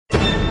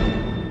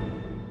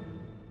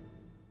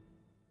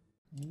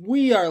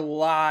We are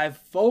live,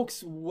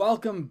 folks.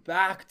 Welcome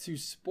back to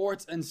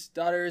Sports and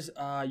Stutters.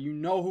 You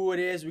know who it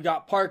is. We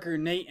got Parker,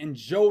 Nate, and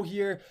Joe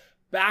here,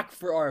 back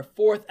for our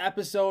fourth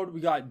episode. We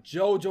got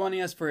Joe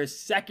joining us for his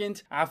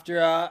second after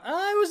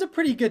it was a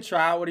pretty good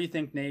tryout. What do you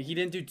think, Nate? He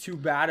didn't do too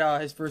bad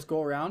his first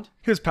go around.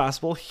 He was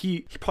passable.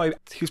 He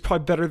was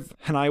probably better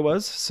than I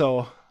was.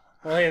 So,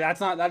 well, hey, that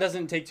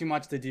doesn't take too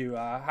much to do.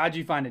 How'd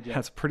you find it, Joe?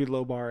 That's a pretty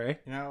low bar,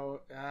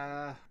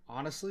 eh?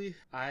 Honestly,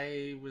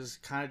 I was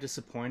kind of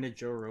disappointed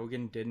Joe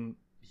Rogan didn't.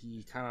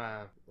 He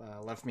kind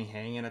of left me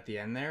hanging at the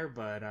end there,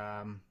 but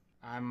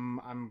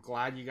I'm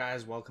glad you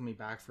guys welcomed me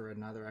back for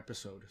another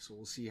episode. So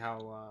we'll see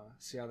how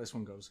this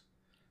one goes.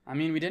 I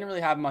mean, we didn't really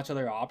have much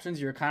other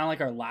options. You're kind of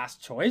like our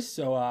last choice,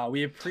 so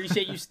we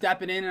appreciate you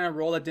stepping in a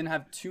role that didn't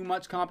have too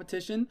much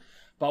competition,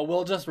 but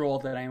we'll just roll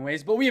with it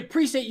anyways. But we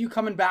appreciate you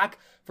coming back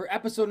for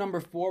episode number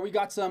 4. We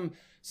got some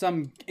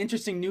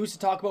interesting news to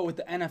talk about with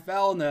the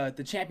NFL and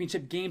the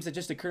championship games that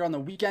just occurred on the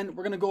weekend.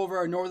 We're going to go over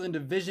our Northern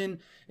Division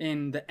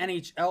in the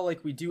NHL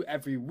like we do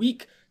every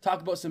week, talk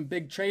about some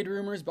big trade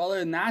rumors, but other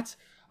than that,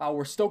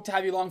 we're stoked to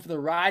have you along for the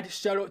ride.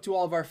 Shout out to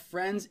all of our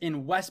friends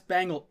in West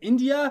Bengal,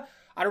 India.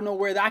 I don't know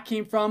where that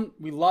came from.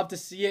 We love to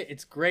see it.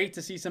 It's great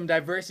to see some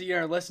diversity in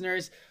our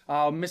listeners.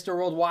 Mr.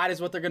 Worldwide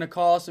is what they're going to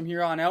call us from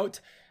here on out.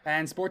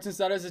 And Sports and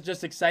Stutters is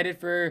just excited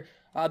for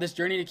this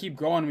journey to keep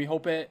growing. We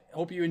hope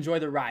you enjoy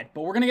the ride.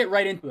 But we're going to get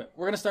right into it.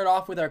 We're going to start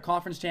off with our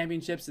conference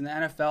championships in the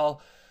NFL.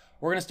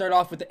 We're going to start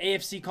off with the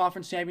AFC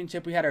Conference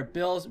Championship. We had our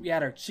Bills. We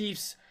had our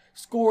Chiefs.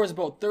 Score is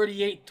about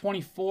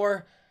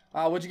 38-24.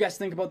 What'd you guys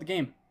think about the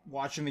game?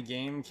 Watching the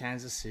game,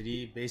 Kansas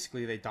City,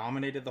 basically they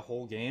dominated the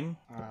whole game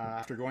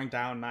after going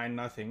down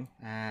 9-0,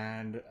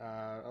 and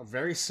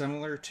very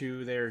similar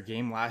to their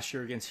game last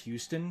year against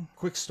Houston.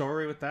 Quick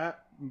story with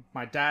that.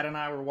 My dad and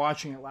I were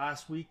watching it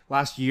last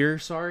year,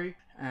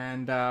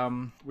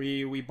 and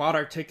we bought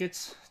our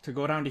tickets to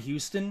go down to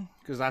Houston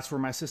because that's where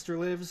my sister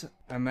lives.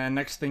 And then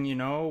next thing you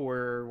know,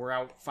 we're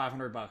out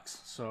 $500.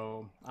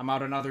 So I'm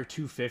out another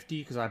 $250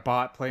 because I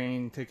bought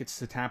plane tickets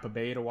to Tampa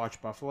Bay to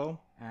watch Buffalo,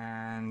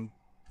 and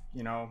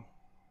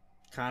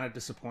kind of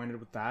disappointed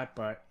with that.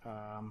 But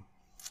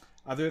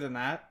other than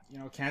that,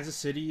 Kansas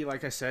City,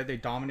 like I said, they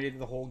dominated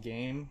the whole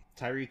game.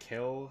 Tyreek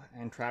Hill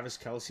and Travis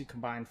Kelce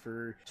combined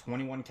for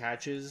 21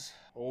 catches,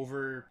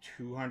 over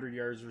 200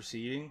 yards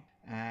receiving.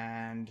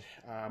 And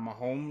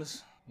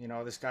Mahomes,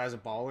 this guy's a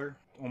baller.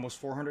 Almost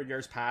 400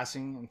 yards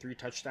passing and 3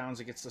 touchdowns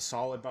against a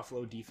solid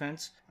Buffalo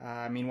defense.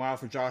 Meanwhile,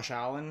 for Josh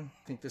Allen,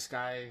 I think this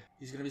guy,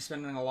 he's going to be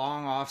spending a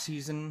long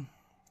offseason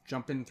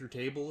jumping through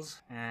tables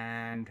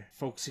and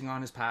focusing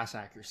on his pass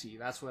accuracy.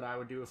 That's what I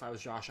would do if I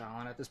was Josh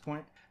Allen at this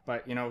point.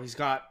 But, he's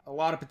got a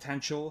lot of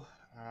potential.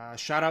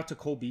 Shout out to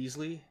Cole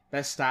Beasley.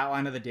 Best stat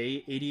line of the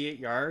day, 88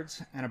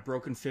 yards and a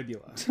broken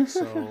fibula.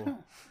 So,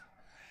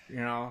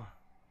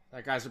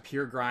 that guy's a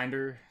pure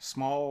grinder.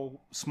 Small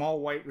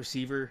white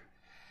receiver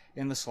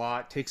in the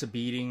slot, takes a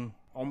beating.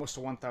 Almost a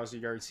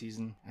 1,000-yard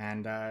season,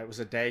 and it was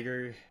a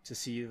dagger to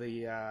see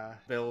the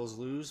Bills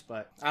lose.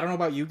 But I don't know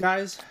about you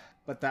guys,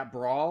 but that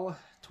brawl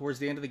towards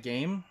the end of the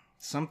game,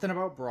 something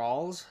about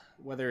brawls,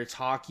 whether it's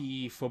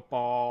hockey,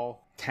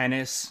 football,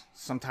 tennis,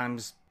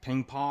 sometimes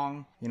ping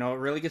pong, it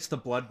really gets the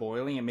blood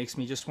boiling. It makes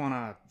me just want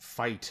to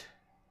fight.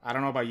 I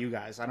don't know about you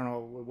guys. I don't know.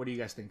 What do you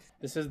guys think?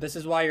 This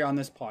is why you're on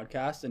this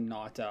podcast and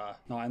not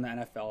in the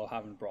NFL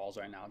having brawls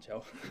right now,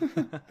 Joe.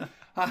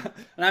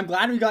 And I'm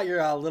glad we got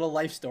your little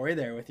life story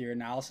there with your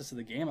analysis of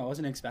the game. I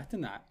wasn't expecting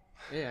that.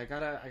 Hey, I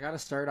gotta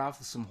start off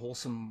with some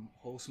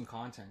wholesome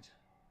content.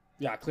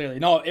 Yeah, clearly.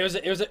 No, it was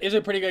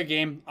a pretty good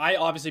game. I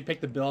obviously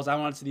picked the Bills. I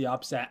wanted to see the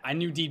upset. I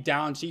knew deep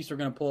down Chiefs were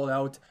going to pull it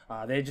out.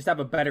 They just have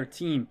a better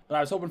team. But I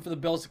was hoping for the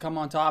Bills to come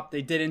on top.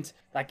 They didn't.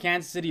 That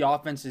Kansas City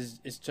offense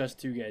is just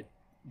too good.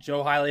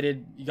 Joe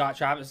highlighted, you got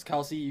Travis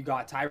Kelce, you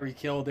got Tyreek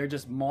Hill. They're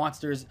just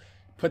monsters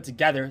put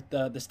together.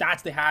 The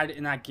stats they had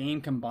in that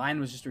game combined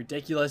was just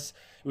ridiculous.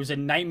 It was a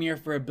nightmare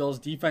for a Bills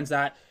defense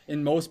that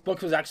in most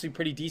books was actually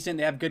pretty decent.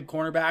 They have good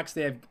cornerbacks.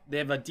 They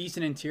have a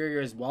decent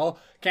interior as well.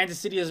 Kansas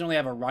City doesn't really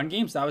have a run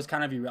game, so that was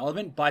kind of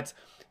irrelevant, but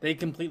they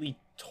completely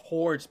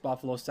torched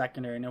Buffalo's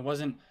secondary, and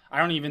I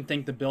don't even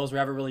think the Bills were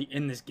ever really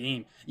in this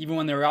game, even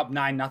when they were up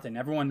 9-0.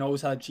 Everyone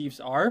knows how the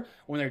Chiefs are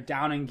when they're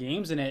down in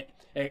games, and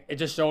it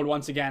just showed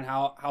once again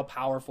how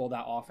powerful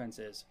that offense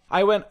is.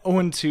 I went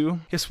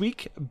 0-2 this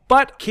week,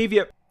 but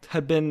caveat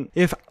had been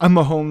if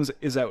Mahomes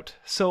is out.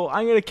 So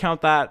I'm going to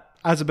count that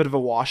as a bit of a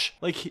wash.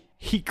 Like,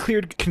 he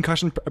cleared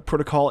concussion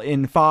protocol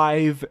in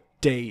 5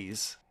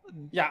 days.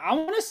 Yeah, I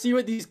want to see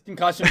what these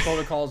concussion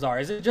protocols are.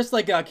 Is it just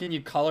like, can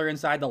you color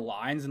inside the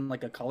lines in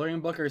like a coloring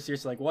book, or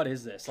seriously, like, what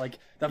is this? Like,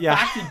 the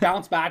fact he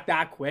bounced back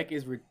that quick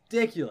is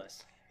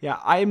ridiculous. Yeah,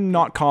 I'm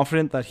not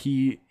confident that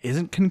he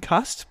isn't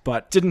concussed,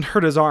 but didn't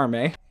hurt his arm,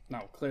 eh?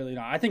 No, clearly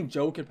not. I think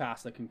Joe could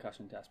pass the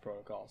concussion test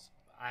protocols.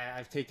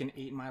 I've taken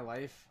 8 in my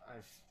life.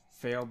 I've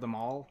failed them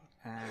all,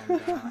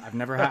 and I've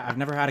never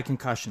had a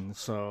concussion.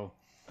 So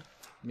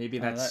maybe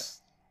that's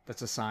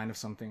a sign of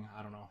something.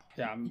 I don't know.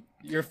 Yeah,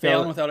 you're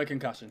failing without a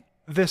concussion.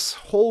 This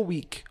whole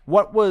week,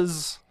 what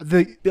was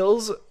the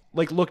Bills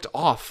like looked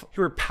off.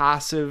 They were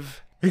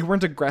passive. They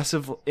weren't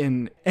aggressive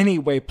in any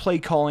way, play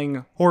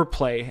calling or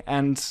play.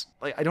 And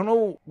like, I don't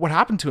know what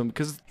happened to him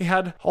because he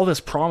had all this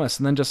promise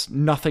and then just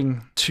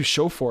nothing to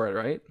show for it,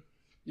 right?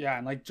 Yeah,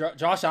 and like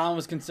Josh Allen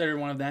was considered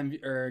one of them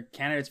or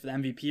candidates for the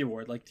MVP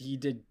award. Like he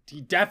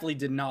definitely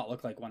did not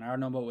look like one. I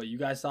don't know about what you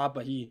guys thought,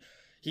 but he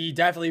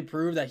definitely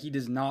proved that he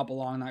does not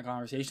belong in that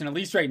conversation, at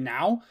least right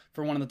now,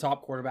 for one of the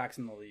top quarterbacks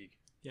in the league.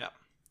 Yeah.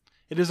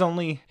 It is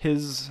only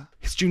his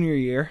junior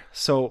year,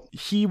 so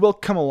he will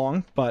come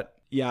along, but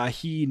yeah,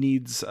 he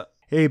needs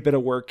a bit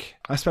of work,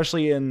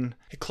 especially in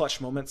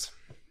clutch moments.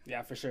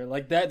 Yeah, for sure.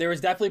 Like that, there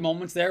was definitely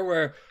moments there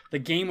where the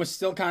game was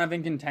still kind of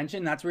in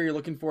contention. That's where you're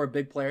looking for a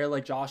big player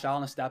like Josh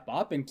Allen to step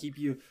up and keep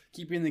you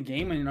in the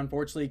game, and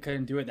unfortunately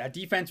couldn't do it. That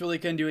defense really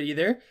couldn't do it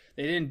either.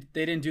 They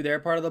didn't do their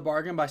part of the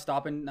bargain by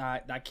stopping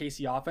that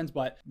KC offense,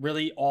 but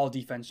really all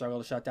defense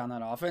struggled to shut down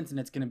that offense, and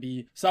it's going to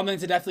be something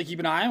to definitely keep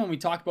an eye on when we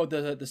talk about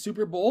the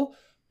Super Bowl.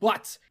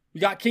 But we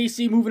got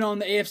KC moving on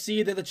the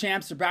AFC. They're the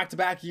champs. They're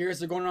back-to-back years.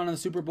 They're going on in the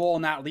Super Bowl,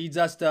 and that leads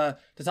us to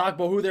talk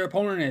about who their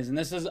opponent is. And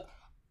this is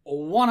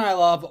one I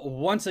love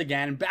once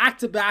again.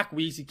 Back-to-back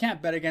weeks. You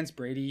can't bet against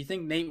Brady. You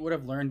think Nate would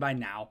have learned by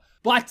now.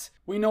 But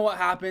we know what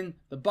happened.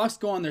 The Bucs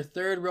go on their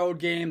third road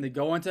game. They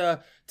go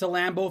into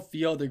Lambeau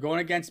Field. They're going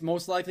against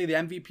most likely the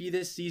MVP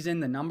this season,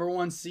 the number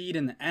one seed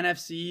in the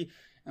NFC.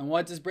 And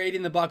what does Brady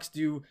and the Bucs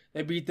do?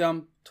 They beat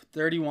them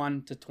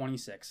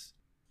 31-26.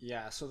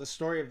 Yeah, so the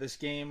story of this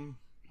game,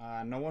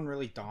 no one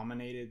really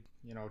dominated.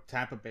 You know,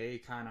 Tampa Bay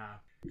kind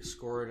of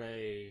scored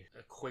a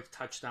quick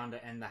touchdown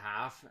to end the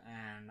half,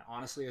 and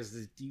honestly,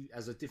 as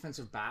a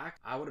defensive back,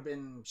 I would have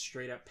been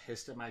straight up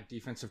pissed at my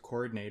defensive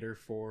coordinator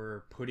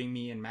for putting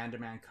me in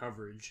man-to-man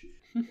coverage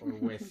or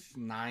with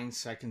 9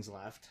 seconds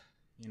left.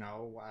 You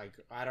know, like,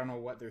 I don't know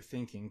what they're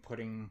thinking,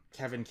 putting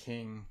Kevin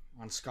King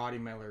on Scotty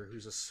Miller,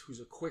 who's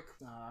a quick,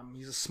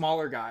 he's a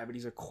smaller guy, but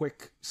he's a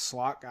quick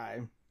slot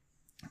guy.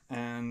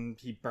 And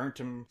he burnt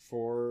him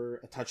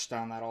for a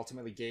touchdown that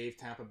ultimately gave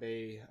Tampa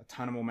Bay a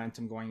ton of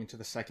momentum going into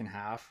the second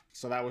half.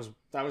 So that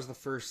was the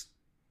first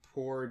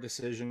poor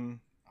decision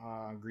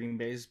on Green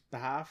Bay's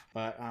behalf.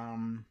 But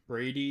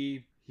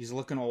Brady, he's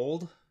looking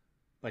old,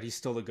 but he's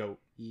still the GOAT.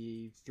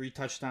 3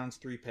 touchdowns,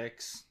 3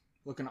 picks.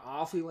 Looking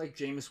awfully like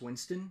Jameis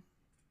Winston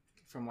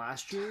from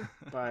last year.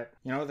 But,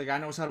 you know, the guy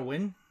knows how to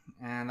win,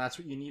 and that's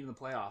what you need in the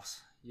playoffs.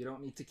 You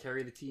don't need to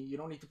carry the team. You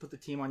don't need to put the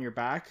team on your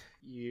back.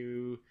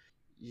 You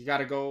got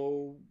to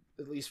go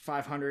at least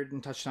 500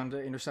 in touchdown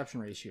to interception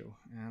ratio.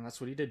 And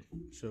that's what he did.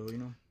 So, you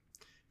know,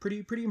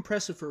 pretty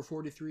impressive for a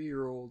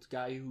 43-year-old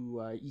guy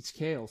who eats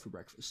kale for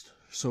breakfast.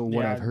 So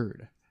what I've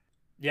heard.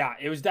 Yeah,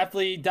 it was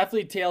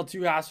definitely tail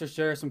 2 halves for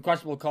sure. Some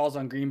questionable calls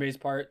on Green Bay's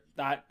part.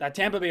 That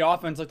Tampa Bay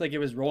offense looked like it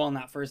was rolling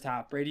that first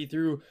half. Brady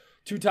threw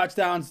 2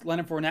 touchdowns.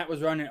 Leonard Fournette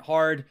was running it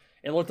hard.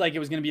 It looked like it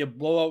was going to be a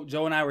blowout.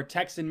 Joe and I were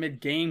texting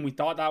mid-game. We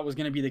thought that was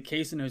going to be the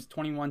case, and it was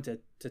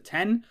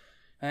 21-10.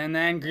 And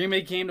then Green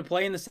Bay came to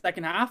play in the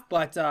second half.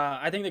 But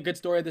I think the good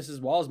story of this as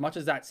well, as much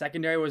as that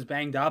secondary was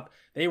banged up,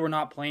 they were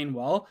not playing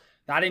well.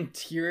 That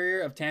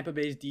interior of Tampa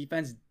Bay's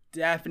defense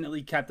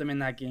definitely kept them in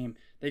that game.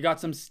 They got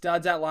some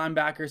studs at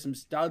linebacker, some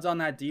studs on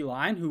that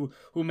D-line who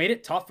made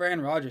it tough for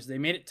Aaron Rodgers. They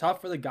made it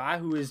tough for the guy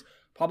who is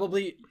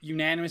probably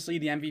unanimously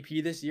the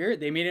MVP this year.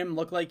 They made him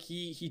look like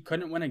he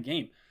couldn't win a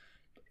game.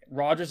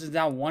 Rodgers is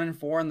now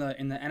 1-4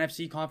 in the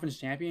NFC Conference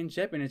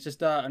Championship, and it's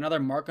just another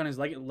mark on his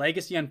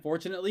legacy.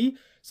 Unfortunately,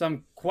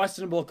 some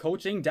questionable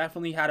coaching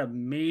definitely had a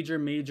major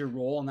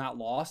role in that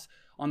loss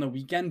on the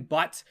weekend.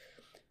 But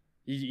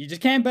you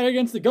just can't bet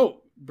against the GOAT.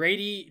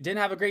 Brady didn't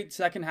have a great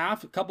second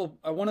half.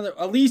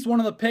 At least one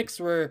of the picks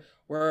were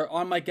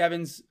on Mike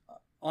Evans'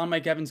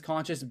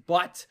 conscious,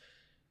 but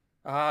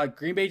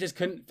Green Bay just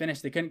couldn't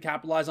finish. They couldn't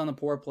capitalize on the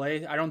poor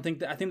play. I think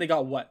they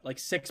got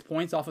 6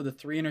 points off of the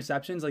 3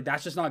 interceptions. Like,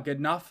 that's just not good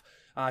enough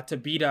to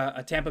beat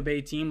a Tampa Bay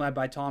team led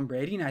by Tom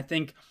Brady. And I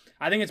think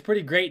it's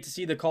pretty great to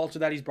see the culture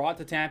that he's brought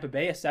to Tampa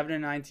Bay, a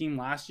 7-9 team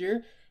last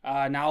year,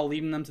 now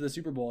leading them to the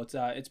Super Bowl.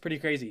 It's pretty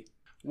crazy.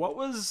 What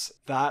was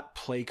that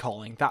play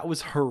calling? That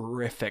was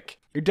horrific.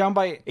 You're down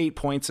by 8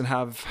 points and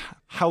have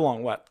how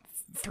long?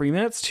 3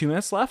 minutes, 2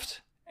 minutes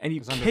left, and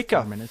you kick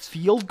a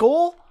field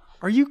goal?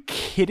 Are you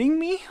kidding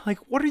me? Like,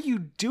 what are you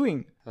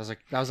doing? That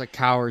was a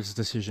coward's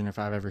decision if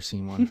I've ever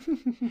seen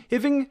one.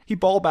 Giving the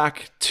ball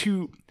back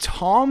to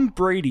Tom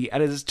Brady at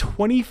his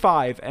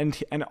 25,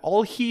 and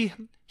all he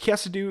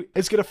has to do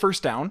is get a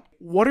first down.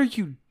 What are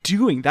you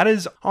doing? That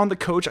is on the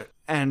coach,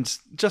 and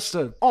just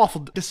an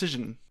awful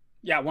decision.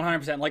 Yeah,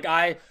 100%.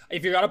 Like,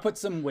 if you got to put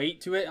some weight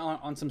to it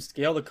on some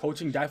scale, the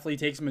coaching definitely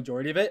takes a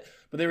majority of it.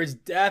 But there was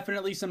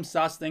definitely some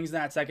sus things in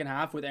that second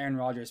half with Aaron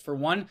Rodgers. For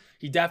one,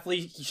 he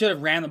should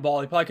have ran the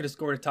ball. He probably could have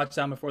scored a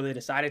touchdown before they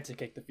decided to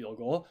kick the field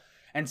goal.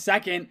 And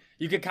second,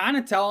 you could kind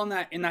of tell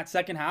in that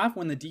second half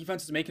when the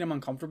defense was making him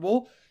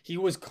uncomfortable, he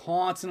was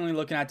constantly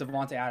looking at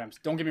Davante Adams.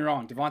 Don't get me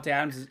wrong, Davante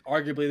Adams is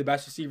arguably the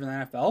best receiver in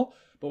the NFL.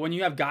 But when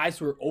you have guys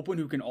who are open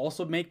who can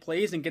also make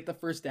plays and get the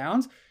first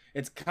downs,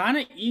 it's kind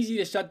of easy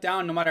to shut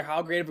down no matter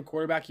how great of a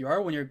quarterback you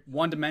are when you're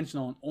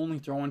one-dimensional and only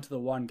throwing to the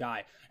one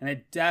guy. And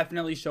it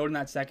definitely showed in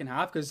that second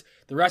half because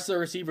the rest of the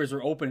receivers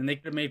were open and they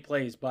could have made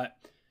plays. But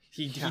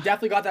he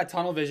definitely got that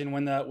tunnel vision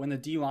when the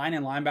D-line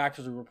and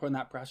linebackers were putting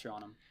that pressure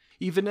on him.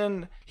 Even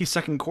in his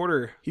second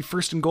quarter, he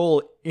first and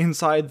goal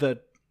inside the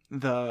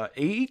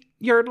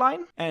 8-yard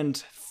line and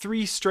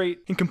 3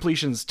 straight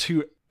incompletions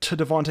to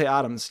Devontae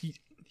Adams.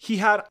 He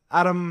had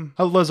Adam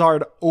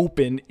Lazard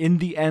open in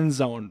the end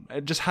zone.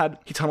 It just had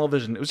tunnel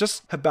vision. It was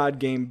just a bad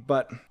game,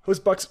 but those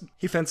Bucks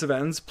defensive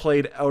ends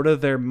played out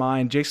of their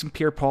mind. Jason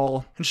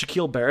Pierre-Paul and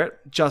Shaquille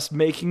Barrett just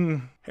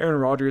making Aaron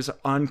Rodgers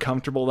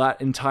uncomfortable that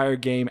entire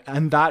game,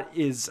 and that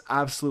is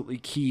absolutely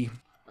key.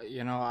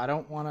 You know, I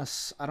don't want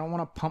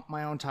to pump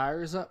my own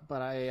tires up,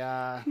 but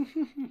I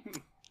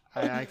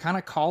kind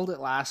of called it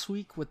last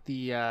week with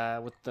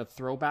the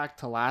throwback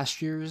to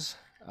last year's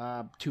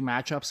 2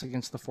 matchups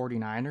against the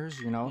 49ers,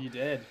 you know. You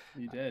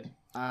did.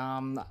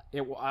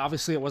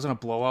 Obviously it wasn't a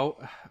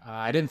blowout.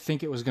 I didn't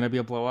think it was going to be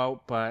a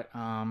blowout, but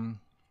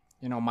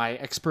you know, my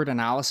expert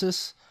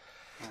analysis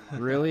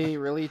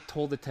really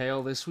told the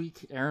tale this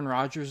week. Aaron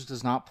Rodgers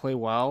does not play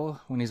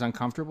well when he's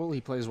uncomfortable.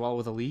 He plays well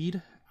with a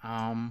lead.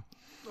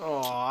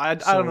 I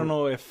don't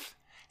know if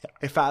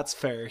that's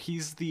fair.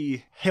 He's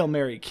the Hail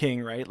Mary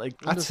king, right?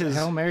 Like that's his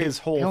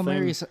whole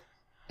thing.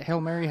 Hail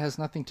Mary has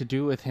nothing to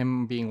do with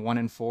him being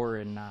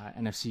 1-4 in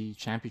NFC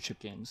Championship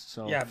games.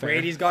 So yeah,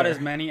 Brady's got as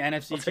many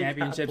NFC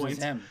Championships as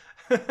him.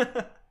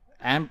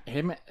 And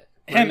him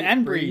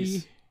and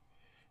Breeze.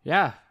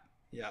 Yeah.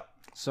 Yeah.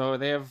 So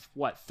they have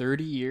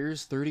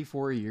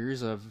 34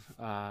 years of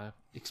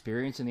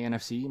experience in the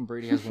NFC, and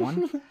Brady has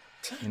 1.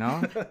 You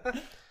know.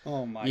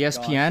 Oh my.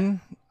 ESPN,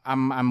 gosh.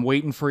 I'm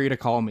waiting for you to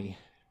call me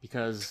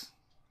because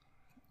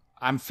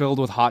I'm filled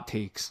with hot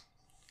takes.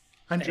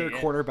 And you're a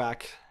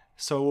quarterback,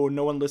 so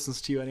no one listens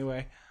to you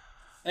anyway.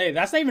 Hey,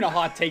 that's not even a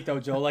hot take though,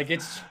 Joe. Like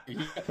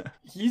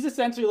he's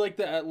essentially like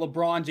the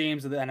LeBron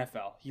James of the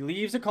NFL. He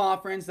leaves a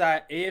conference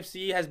that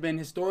AFC has been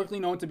historically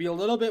known to be a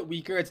little bit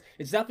weaker. It's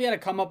definitely had to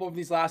come up over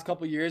these last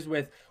couple of years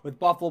with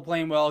Buffalo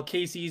playing well.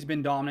 KC's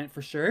been dominant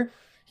for sure.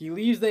 He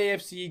leaves the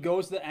AFC,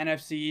 goes to the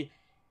NFC,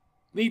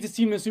 leads his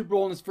team to the Super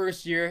Bowl in his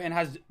first year, and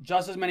has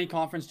just as many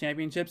conference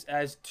championships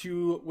as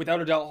 2,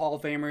 without a doubt, Hall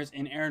of Famers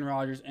in Aaron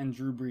Rodgers and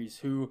Drew Brees,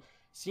 who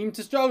seem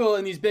to struggle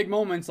in these big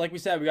moments. Like we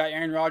said, we got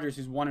Aaron Rodgers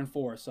who's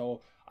 1-4.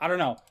 So I don't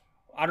know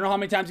how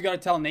many times you got to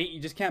tell Nate you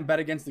just can't bet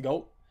against the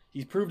GOAT.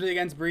 He's proved it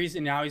against Brees,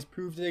 and now he's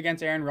proved it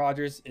against Aaron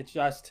Rodgers. It's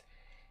just,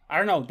 I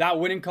don't know, that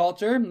winning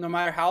culture, no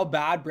matter how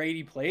bad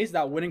Brady plays,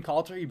 that winning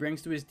culture he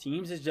brings to his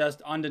teams is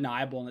just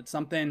undeniable. And it's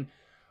something,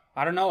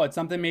 I don't know, it's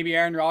something maybe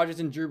Aaron Rodgers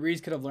and Drew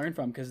Brees could have learned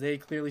from because they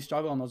clearly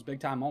struggle in those big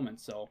time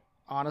moments. So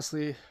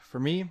honestly, for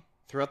me,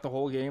 throughout the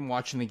whole game,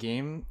 watching the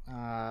game,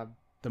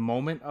 the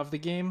moment of the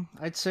game,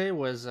 I'd say,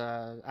 was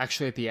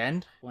actually at the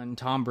end when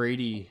Tom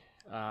Brady,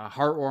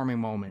 heartwarming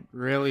moment,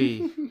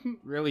 really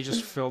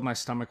just filled my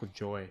stomach with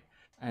joy.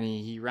 And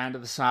he ran to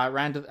the side,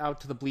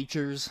 out to the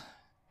bleachers,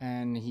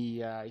 and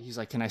he's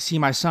like, "Can I see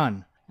my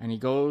son?" And he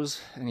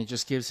goes and he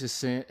just gives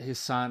his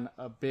son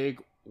a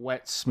big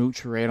wet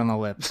smooch right on the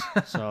lips.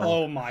 So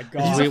oh my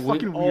god, he's a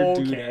fucking weird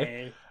dude.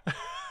 Eh?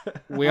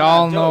 We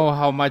all know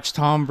how much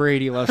Tom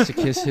Brady loves to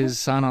kiss his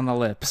son on the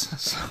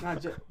lips. So.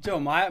 Joe,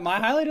 my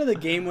highlight of the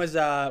game was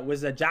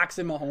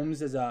Jackson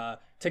Mahomes'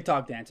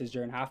 TikTok dances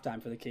during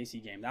halftime for the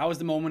KC game. That was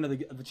the moment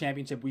of the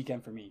championship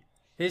weekend for me.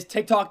 His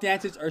TikTok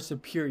dances are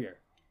superior.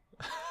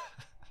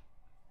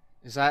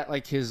 Is that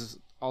like his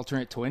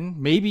alternate twin?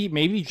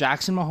 Maybe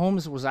Jackson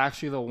Mahomes was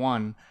actually the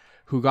one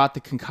who got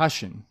the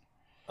concussion.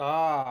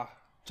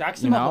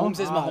 Jackson Mahomes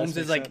is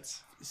Mahomes' like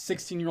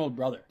 16-year-old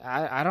brother.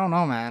 I don't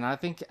know, man. I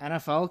think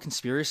NFL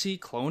conspiracy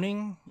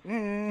cloning.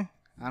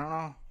 I don't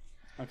know.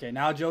 Okay,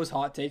 now Joe's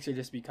hot takes are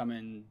just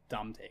becoming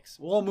dumb takes.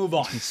 We'll move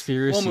on.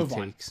 Conspiracy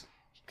takes.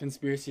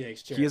 Conspiracy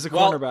takes. Sure. He is a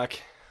cornerback.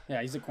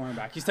 Yeah, he's a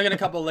cornerback. He's taking a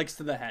couple licks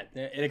to the head.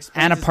 It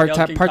explains and a his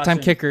part-time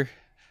kicker.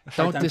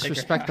 Don't Part-time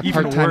disrespect kicker. the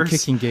Even part-time worse.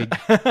 kicking gig.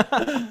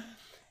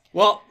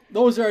 Well,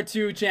 those are our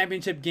 2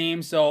 championship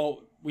games.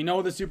 So we know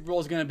what the Super Bowl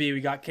is going to be. We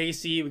got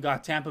KC. We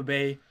got Tampa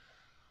Bay.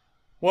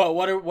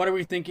 What are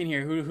we thinking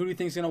here? Who do you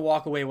think is going to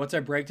walk away? What's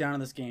our breakdown of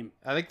this game?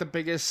 I think the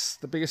biggest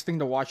thing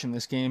to watch in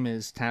this game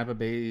is Tampa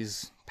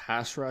Bay's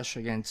pass rush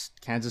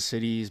against Kansas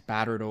City's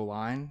battered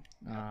O-line.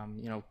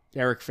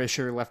 Eric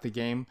Fisher left the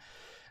game,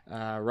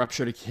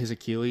 ruptured his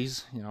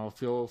Achilles.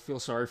 Feel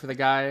sorry for the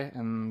guy,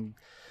 and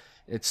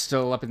it's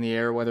still up in the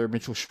air whether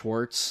Mitchell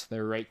Schwartz,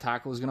 their right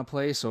tackle, is going to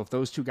play. So if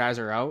those 2 guys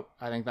are out,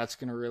 I think that's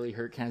going to really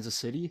hurt Kansas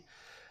City.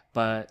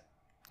 But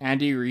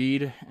Andy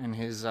Reid and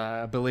his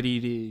ability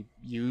to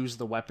use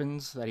the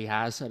weapons that he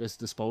has at his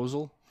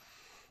disposal,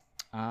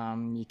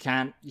 you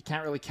can't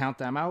really count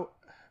them out.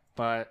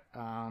 But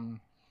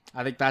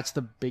I think that's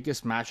the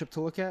biggest matchup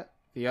to look at.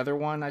 The other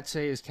one I'd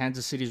say is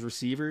Kansas City's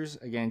receivers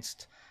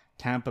against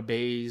Tampa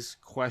Bay's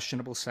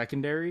questionable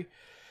secondary.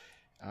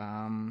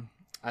 I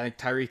think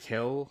Tyreek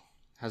Hill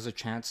has a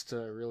chance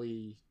to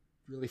really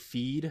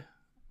feed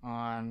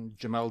on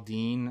Jamel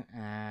Dean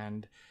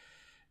and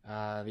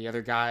The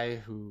other guy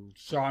who,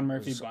 Sean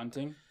Murphy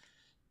Bunting.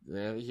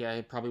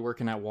 yeah, probably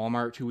working at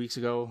Walmart 2 weeks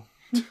ago.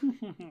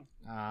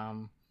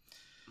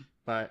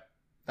 But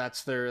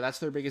that's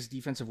their biggest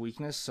defensive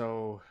weakness.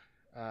 So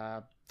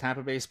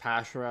Tampa Bay's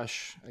pass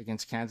rush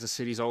against Kansas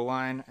City's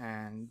O-line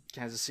and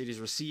Kansas City's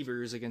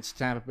receivers against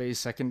Tampa Bay's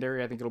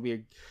secondary. I think it'll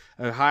be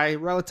a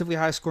relatively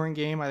high scoring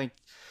game. I think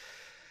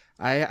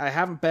I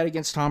haven't bet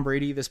against Tom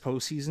Brady this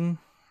postseason,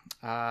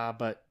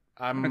 but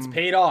it's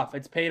paid off.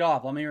 It's paid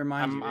off. Let me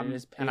remind you, it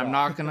is paid I'm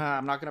off.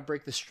 not gonna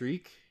break the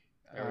streak.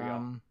 There we go.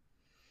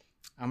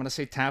 I'm gonna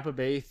say Tampa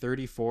Bay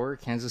 34,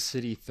 Kansas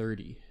City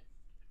 30.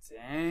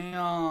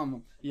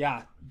 Damn.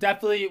 Yeah,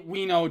 definitely.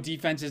 We know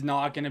defense is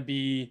not going to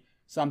be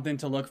something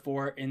to look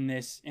for in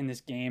this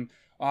game.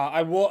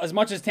 I will, as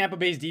much as Tampa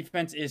Bay's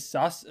defense is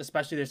sus,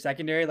 especially their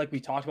secondary, like we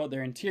talked about,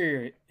 their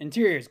interior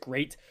is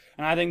great,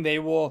 and I think they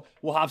will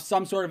have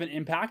some sort of an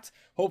impact.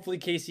 Hopefully,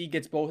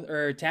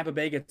 Tampa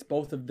Bay gets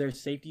both of their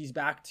safeties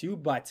back too.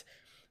 But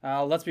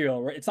let's be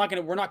real,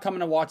 we're not coming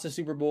to watch the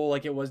Super Bowl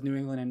like it was New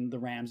England and the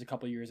Rams a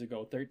couple years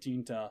ago,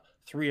 13-3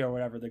 or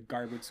whatever the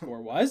garbage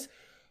score was.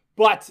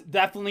 But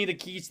definitely the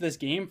keys to this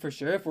game for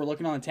sure. If we're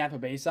looking on the Tampa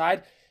Bay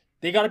side,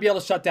 they got to be able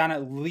to shut down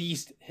at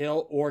least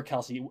Hill or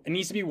Kelsey. It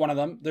needs to be one of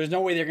them. There's no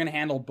way they're going to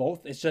handle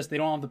both. It's just they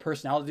don't have the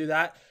personnel to do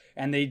that,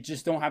 and they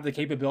just don't have the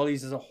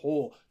capabilities as a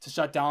whole to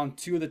shut down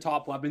two of the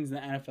top weapons in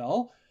the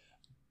NFL.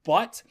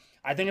 But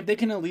I think if they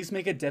can at least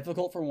make it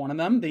difficult for one of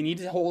them, they need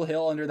to hold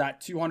Hill under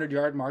that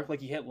 200-yard mark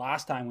like he hit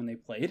last time when they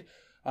played.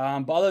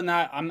 But other than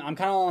that, I'm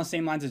kind of on the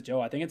same lines as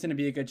Joe. I think it's going to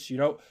be a good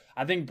shootout.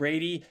 I think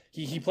Brady,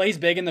 he plays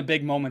big in the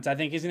big moments. I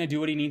think he's going to do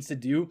what he needs to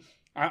do.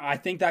 I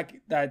think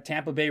that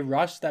Tampa Bay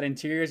rush, that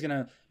interior is going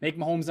to make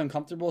Mahomes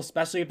uncomfortable,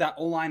 especially if that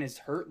O-line is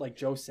hurt, like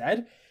Joe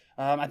said.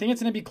 I think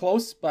it's going to be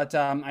close, but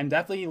I'm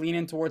definitely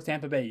leaning towards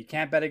Tampa Bay. You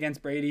can't bet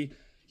against Brady.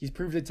 He's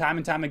proved it time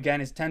and time again.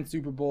 His 10th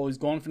Super Bowl. He's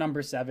going for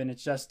number 7.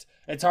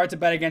 It's hard to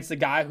bet against a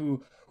guy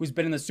who's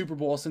been in the Super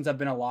Bowl since I've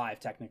been alive,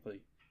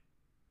 technically.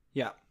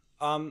 Yeah.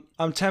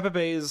 Tampa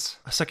Bay's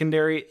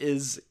secondary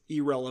is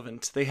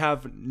irrelevant. They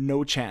have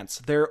no chance.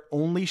 Their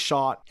only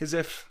shot is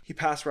if he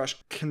pass rush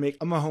can make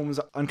Mahomes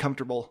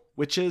uncomfortable,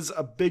 which is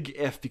a big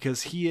if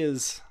because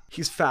he's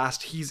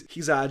fast,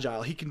 he's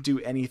agile, he can do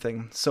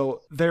anything.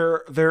 So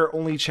their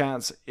only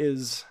chance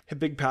is a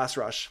big pass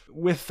rush.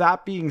 With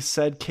that being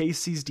said,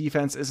 KC's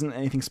defense isn't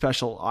anything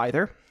special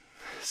either.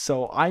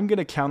 So I'm going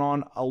to count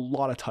on a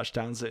lot of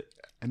touchdowns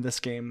in this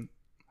game.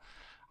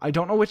 I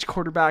don't know which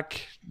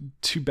quarterback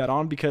to bet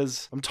on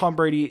because Tom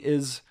Brady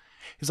is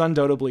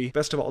undoubtedly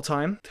best of all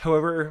time.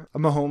 However,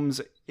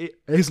 Mahomes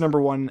is number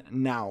 1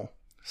 now.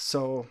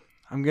 So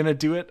I'm going to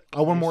do it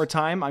one more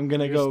time. I'm going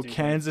to go stupid.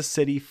 Kansas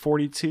City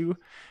 42,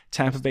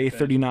 Tampa Bay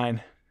 39.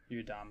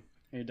 You're dumb.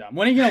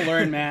 When are you going to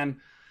learn, man?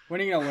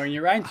 When are you going to learn?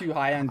 You're riding too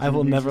high on Drew I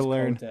will Brees' never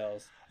learn.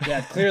 coattails. Yeah,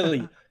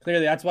 clearly.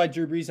 That's why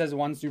Drew Brees has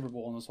won Super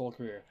Bowl in his whole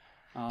career.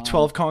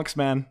 12 conks,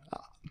 man.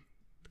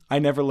 I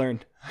never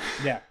learned.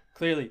 Yeah.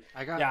 Clearly,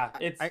 I got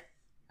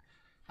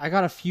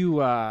a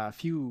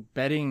few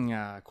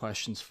betting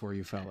questions for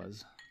you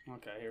fellas.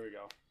 Okay, here we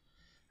go.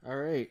 All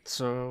right,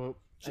 so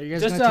are you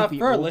guys just gonna take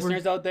for our over?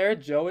 listeners out there,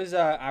 Joe is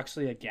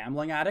actually a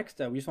gambling addict.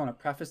 We just want to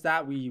preface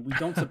that we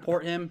don't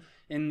support him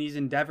in these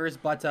endeavors,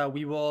 but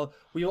we will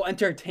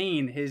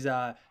entertain his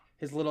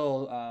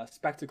little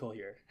spectacle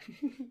here.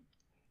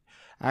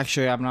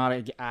 Actually, I'm not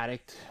an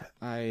addict.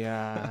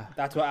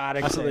 That's what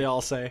addicts. That's what say. they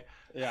all say.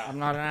 Yeah, I'm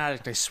not an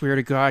addict. I swear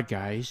to God,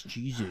 guys.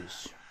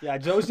 Jesus. Yeah,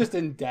 Joe's just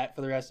in debt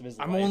for the rest of his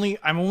life.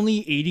 I'm only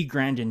 80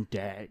 grand in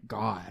debt.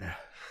 God.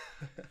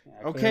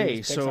 Yeah,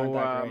 okay,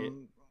 so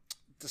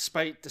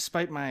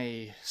despite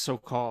my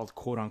so-called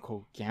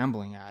quote-unquote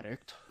gambling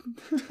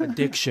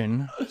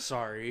addiction,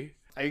 sorry.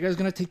 Are you guys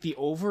gonna take the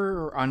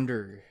over or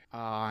under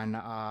on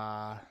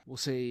we'll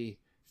say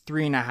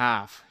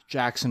 3.5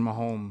 Jackson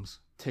Mahomes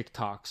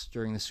TikToks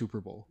during the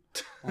Super Bowl?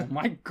 Oh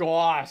my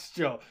gosh,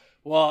 Joe.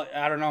 Well,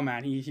 I don't know,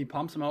 man. He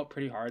pumps him out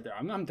pretty hard there.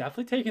 I'm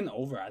definitely taking the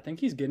over. I think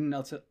he's getting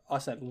us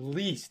at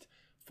least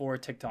 4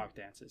 TikTok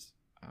dances.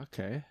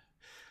 Okay.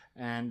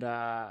 And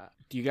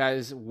do you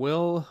guys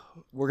we're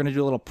going to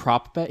do a little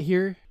prop bet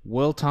here.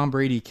 Will Tom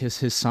Brady kiss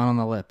his son on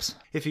the lips?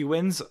 If he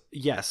wins,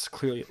 yes,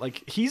 clearly.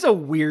 Like, he's a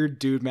weird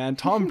dude, man.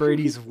 Tom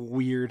Brady's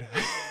weird.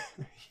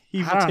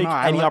 He will take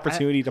any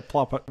opportunity to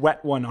plop a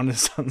wet one on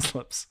his son's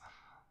lips.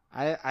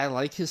 I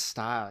like his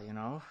style, you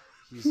know?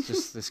 He's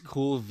just this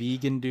cool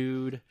vegan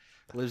dude.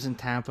 Lives in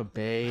Tampa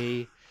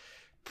Bay,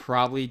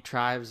 probably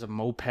drives a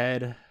moped.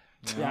 You know?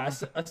 Yeah,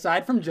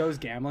 aside from Joe's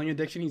gambling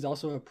addiction, he's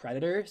also a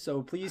predator.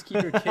 So please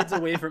keep your kids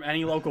away from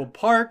any local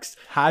parks.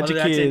 Whether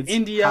that's in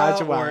India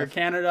or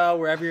Canada,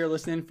 wherever you're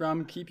listening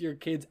from, keep your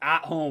kids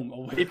at home,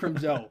 away from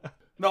Joe.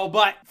 No,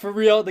 but for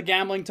real, the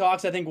gambling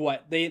talks, I think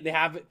they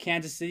have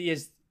Kansas City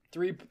as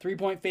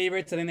 3-point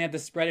favorites. I think they have the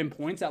spread in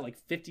points at like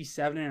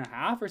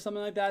 57.5 or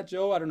something like that,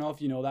 Joe. I don't know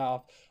if you know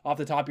that off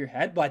the top of your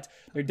head, but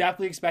they're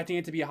definitely expecting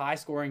it to be a high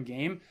scoring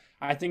game.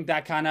 I think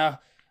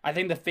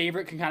the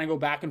favorite can kind of go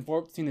back and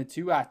forth between the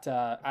two at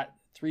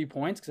 3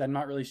 points because I'm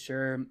not really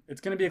sure.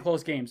 It's going to be a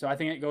close game. So I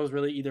think it goes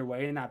really either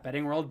way in that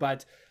betting world.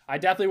 But I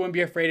definitely wouldn't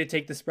be afraid to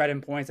take the spread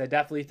in points. I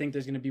definitely think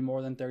there's going to be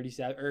more than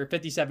 37 or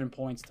 57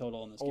 points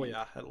total in this game. Oh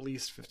yeah, at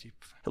least 50.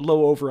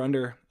 Low over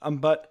under.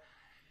 But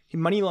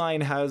money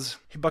line has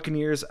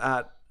Buccaneers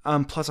at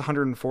plus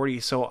 140.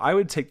 So I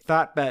would take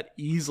that bet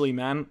easily,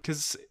 man,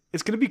 because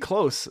it's going to be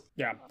close.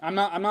 Yeah, I'm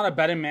not a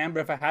betting man, but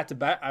if I had to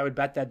bet, I would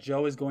bet that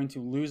Joe is going to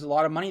lose a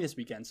lot of money this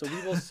weekend. So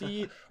we will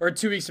see, or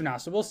 2 weeks from now.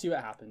 So we'll see what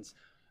happens.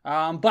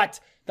 But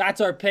that's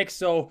our pick.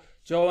 So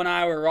Joe and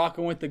I were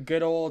rocking with the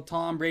good old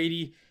Tom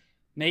Brady.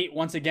 Nate,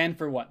 once again,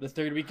 for the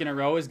third week in a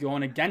row, is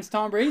going against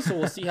Tom Brady. So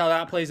we'll see how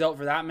that plays out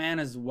for that man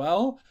as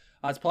well.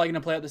 It's probably going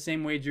to play out the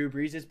same way Drew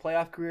Brees'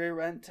 playoff career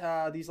went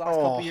these last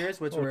couple years,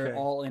 which were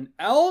all in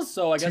L's.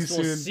 So I guess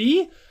we'll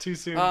see. Too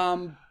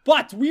soon.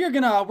 But we're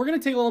gonna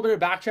take a little bit of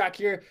backtrack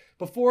here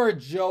before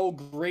Joe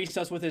graced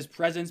us with his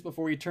presence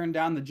before we turned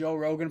down the Joe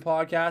Rogan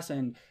podcast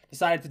and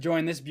decided to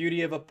join this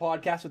beauty of a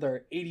podcast with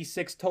our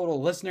 86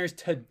 total listeners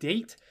to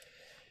date.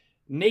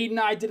 Nate and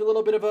I did a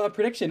little bit of a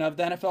prediction of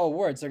the NFL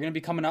awards. They're going to be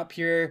coming up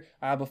here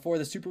before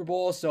the Super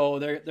Bowl, so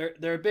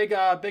they're a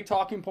big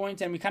talking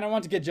point, and we kind of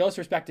want to get Joe's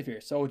perspective here.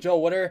 So,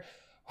 Joe,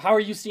 how are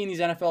you seeing these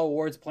NFL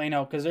awards playing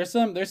out? Because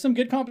there's some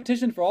good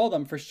competition for all of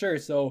them for sure.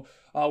 So,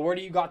 where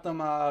do you got them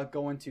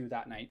going to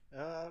that night?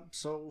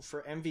 So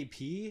for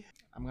MVP,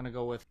 I'm gonna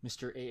go with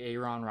Mr.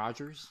 Aaron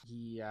Rodgers.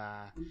 He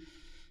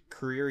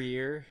career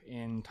year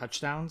in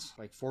touchdowns,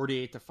 like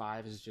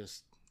 48-5 is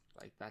just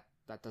like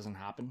that doesn't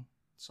happen.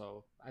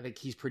 So I think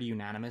he's pretty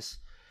unanimous,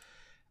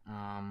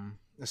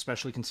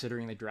 especially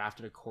considering they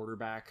drafted a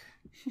quarterback.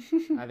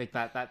 I think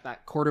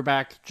that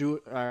quarterback,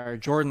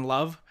 Jordan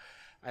Love,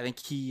 I think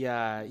he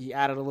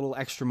added a little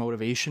extra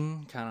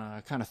motivation,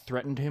 kind of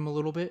threatened him a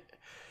little bit,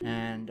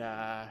 and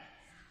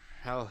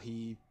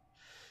he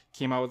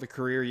came out with a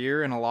career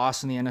year and a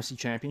loss in the NFC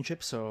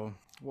Championship. So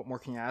what more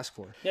can you ask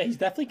for? Yeah, he's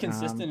definitely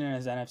consistent in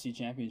his NFC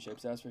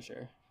Championships, that's for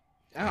sure.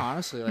 Yeah,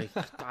 honestly,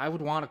 I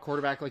would want a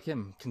quarterback like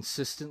him.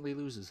 Consistently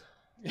loses.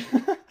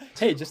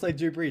 Hey, just like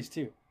Drew Brees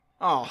too.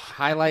 Oh,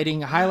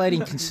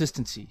 highlighting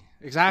consistency.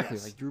 Exactly,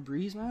 yes. Like Drew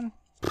Brees, man.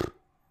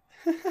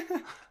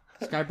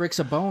 This guy breaks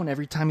a bone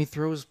every time he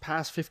throws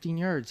past 15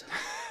 yards.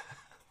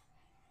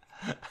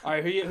 All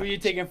right, who you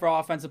taking for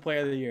Offensive Player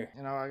of the Year?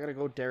 I gotta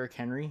go Derrick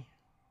Henry.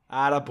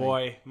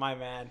 Attaboy, my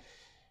man.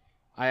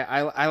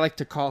 I like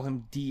to call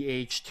him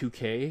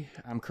DH2K.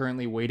 I'm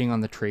currently waiting on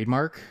the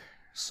trademark.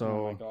 So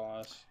Oh my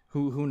gosh.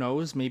 Who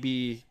knows?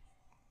 Maybe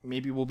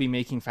we'll be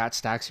making fat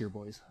stacks here,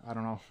 boys. I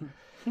don't know.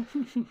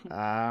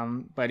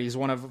 But he's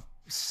one of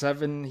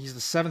 7. He's the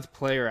 7th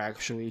player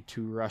actually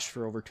to rush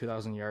for over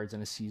 2,000 yards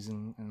in a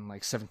season and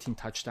like 17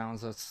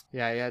 touchdowns. He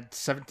had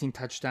 17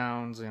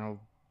 touchdowns.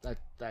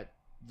 That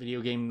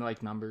video game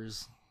like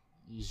numbers.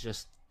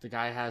 The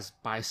guy has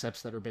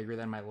biceps that are bigger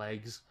than my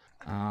legs.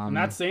 I'm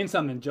not saying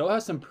something. Joe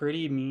has some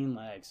pretty mean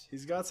legs.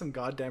 He's got some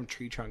goddamn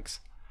tree trunks.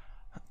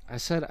 I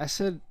said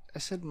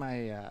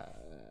my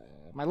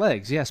my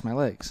legs. Yes, my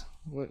legs.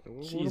 What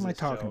am I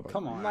talking about?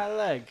 Come on. My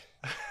leg.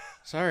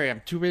 Sorry,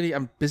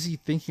 I'm busy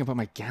thinking about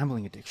my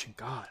gambling addiction.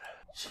 God,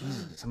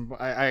 Jesus.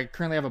 I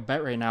currently have a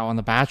bet right now on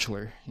The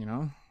Bachelor.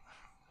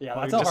 Yeah,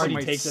 that's how hard he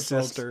my takes it,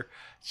 folks. sister.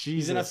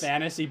 He's in a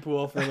fantasy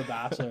pool for The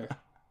Bachelor.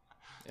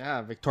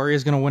 Yeah,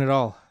 Victoria's gonna win it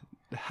all.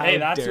 Hey,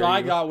 that's who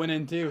I got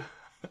winning too.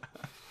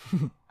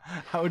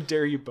 How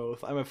dare you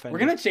both? I'm offended. We're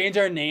gonna change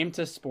our name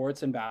to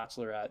Sports and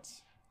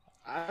Bachelorettes.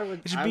 I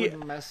would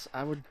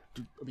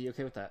be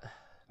okay with that.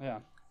 Yeah.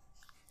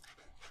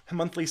 a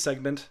monthly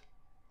segment.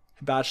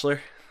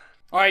 Bachelor.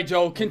 All right,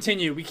 Joe,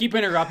 continue. We keep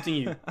interrupting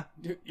you.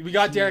 We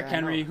got Derrick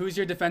Henry. Who's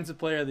your defensive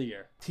player of the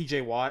year?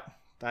 TJ Watt.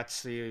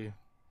 That's the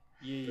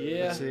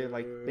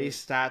like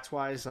base stats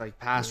wise, like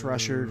pass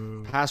rusher.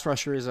 Pass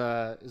rusher is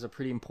a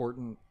pretty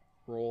important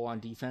role on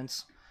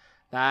defense.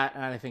 That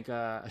and I think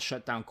a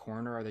shutdown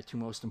corner are the two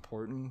most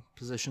important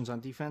positions on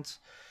defense.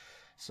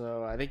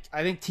 So I think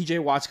TJ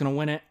Watt's gonna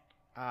win it.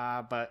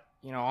 But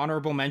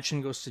honorable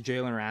mention goes to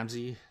Jalen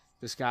Ramsey.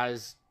 This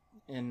guy's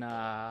in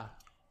a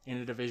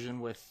division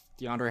with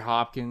DeAndre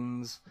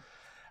Hopkins,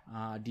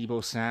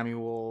 Deebo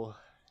Samuel,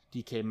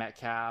 DK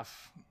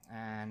Metcalf,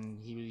 and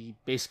he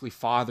basically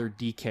fathered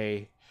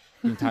DK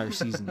the entire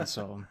season.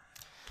 So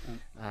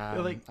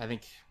I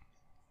think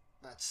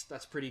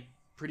that's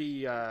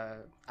pretty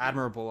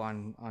admirable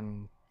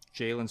on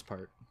Jalen's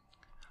part.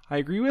 I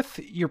agree with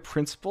your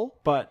principle,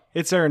 but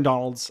it's Aaron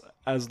Donald's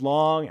as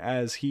long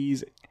as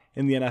he's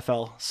in the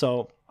NFL.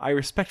 So I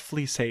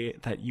respectfully say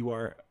that you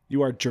are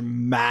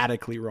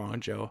dramatically wrong,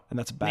 Joe, and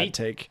that's a bad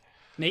take.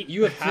 Nate,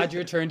 you have had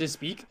your turn to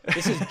speak.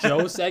 This is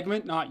Joe's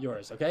segment, not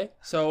yours, okay?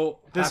 So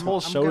this whole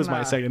show is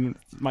my segment.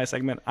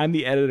 I'm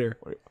the editor.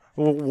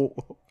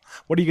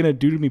 What are you going to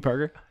do to me,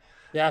 Parker?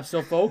 Yeah,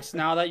 so folks,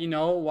 now that you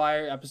know why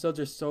our episodes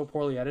are so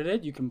poorly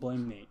edited, you can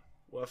blame Nate.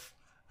 Woof.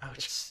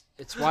 Ouch.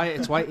 It's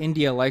why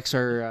India likes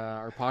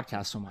our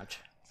podcast so much.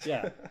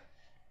 Yeah.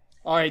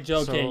 All right,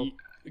 Joe, okay.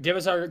 Give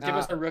us our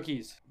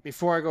rookies.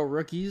 Before I go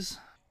rookies,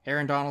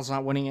 Aaron Donald's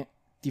not winning it.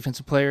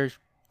 Defensive player,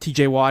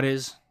 TJ Watt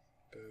is.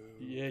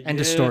 Yeah, End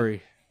of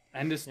story.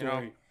 End of story.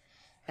 You know,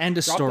 end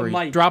of Drop the story.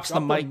 mic. Drops the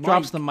Drop the mic.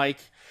 Drops mic. the mic.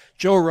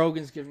 Joe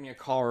Rogan's giving me a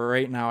call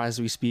right now as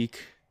we speak.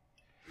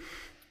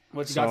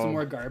 What, you got some So-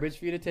 more garbage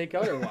for you to take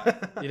out, or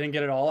what? You didn't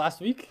get it all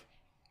last week?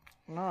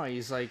 No,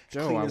 he's like,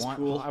 Joe, Clean I as want,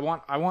 pool.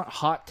 I want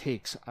hot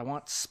takes. I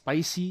want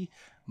spicy,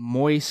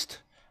 moist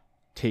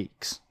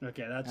takes,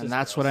 Okay, that's and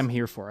that's what I'm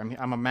here for.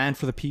 I'm a man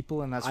for the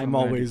people, and that's what I'm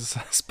gonna do. always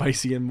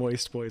spicy and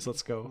moist, boys.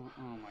 Let's go.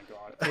 Oh my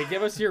god. Okay,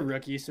 give us your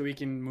rookie so we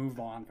can move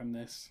on from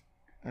this.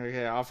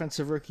 Okay.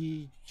 Offensive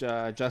rookie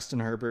Justin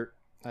Herbert.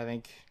 I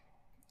think,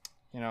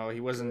 he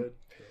wasn't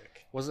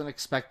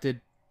expected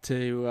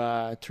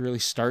to really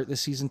start this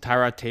season.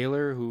 Tyrod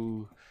Taylor,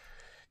 who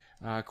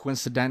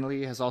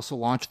coincidentally has also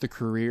launched the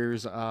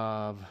careers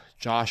of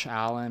Josh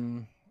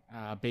Allen,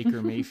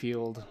 Baker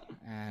Mayfield,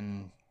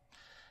 and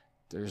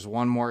there's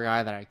one more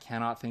guy that I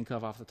cannot think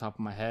of off the top of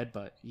my head,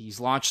 but he's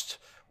launched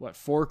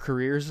 4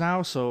 careers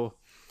now. So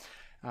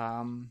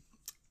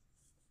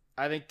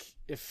I think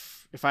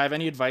if I have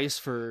any advice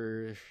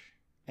for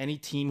any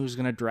team who's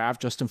going to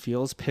draft Justin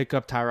Fields, pick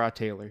up Tyrod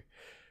Taylor,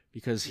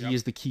 because he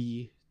is the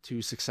key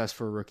to success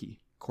for a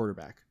rookie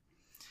quarterback.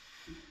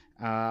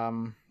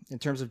 In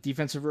terms of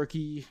defensive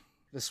rookie,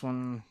 this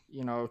one,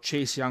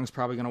 Chase Young's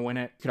probably going to win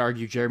it. Could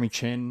argue Jeremy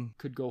Chin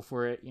could go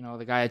for it.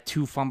 The guy had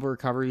 2 fumble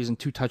recoveries and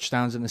 2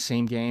 touchdowns in the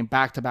same game,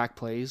 back-to-back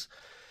plays.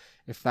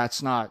 If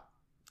that's not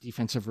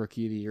defensive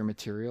rookie of the year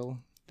material,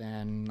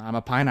 then I'm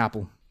a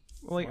pineapple.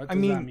 Like, What I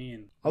does mean, that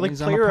mean? I like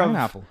Means I'm a player of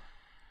pineapple.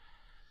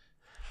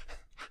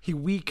 he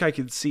weak. I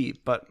could see,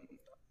 but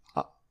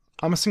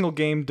I'm a single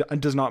game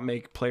does not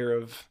make player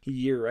of the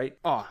year, right?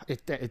 Oh,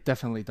 it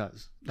definitely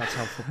does. That's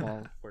how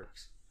football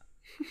works.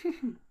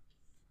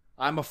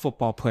 I'm a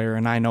football player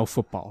and I know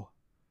football.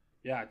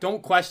 Yeah,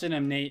 don't question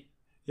him, Nate.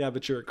 Yeah,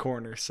 but you're a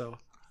corner, so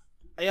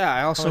Yeah,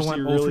 I also How much do went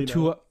you 0 really for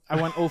 2. know?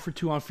 I went 0 for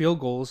 2 on field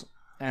goals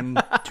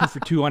and 2 for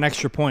 2 on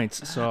extra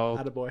points. So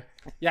attaboy.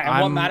 Yeah, and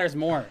what I'm- matters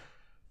more?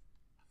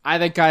 I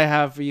think I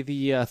have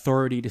the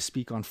authority to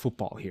speak on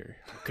football here.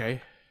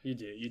 Okay. You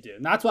do.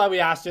 And that's why we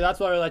asked you. That's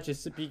why we let you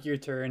speak your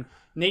turn.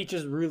 Nate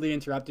just rudely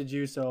interrupted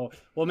you, so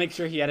we'll make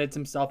sure he edits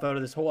himself out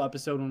of this whole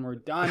episode when we're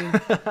done.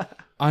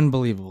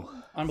 Unbelievable.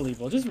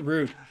 Unbelievable. Just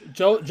rude.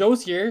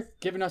 Joe's here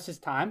giving us his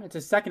time. It's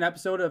his second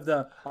episode of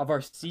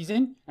our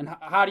season. And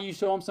how do you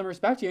show him some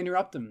respect? You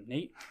interrupt him,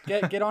 Nate.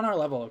 Get on our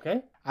level,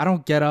 okay? I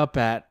don't get up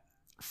at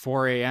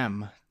 4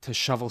 a.m. to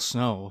shovel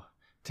snow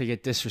to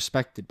get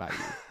disrespected by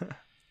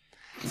you.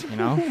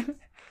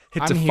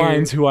 It I'm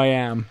defines here- who I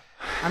am.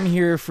 I'm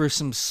here for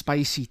some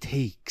spicy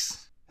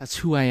takes. That's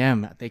who I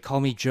am. They call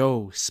me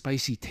Joe.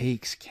 Spicy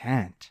takes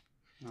can't.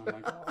 Oh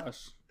my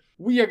gosh.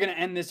 We are going to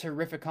end this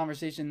horrific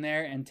conversation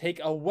there and take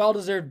a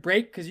well-deserved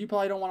break because you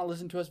probably don't want to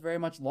listen to us very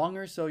much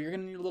longer. So you're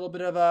going to need a little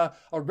bit of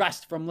a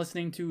rest from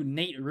listening to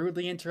Nate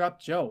rudely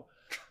interrupt Joe.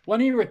 When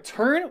we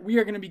return, we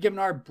are going to be giving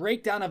our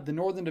breakdown of the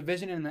Northern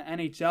Division in the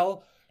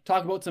NHL,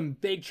 talk about some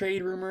big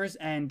trade rumors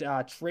and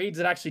trades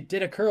that actually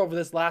did occur over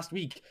this last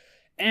week.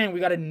 And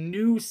we got a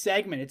new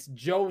segment. It's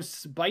Joe's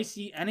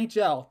Spicy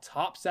NHL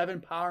Top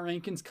 7 Power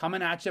Rankings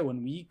coming at you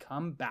when we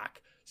come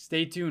back.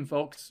 Stay tuned,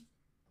 folks.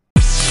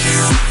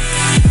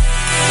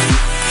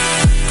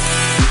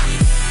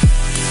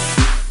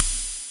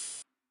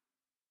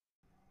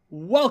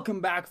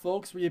 Welcome back,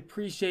 folks. We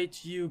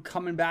appreciate you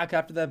coming back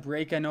after that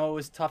break. I know it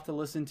was tough to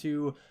listen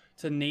to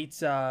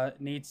Nate's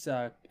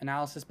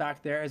analysis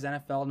back there. His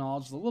NFL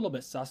knowledge is a little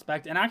bit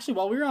suspect. And actually,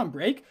 while we were on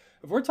break,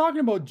 if we're talking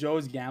about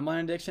Joe's gambling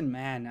addiction,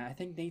 man, I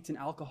think Nate's an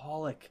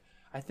alcoholic.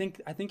 I think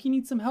he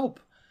needs some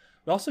help.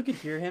 We also could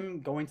hear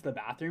him going to the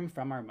bathroom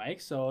from our mic,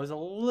 so it was a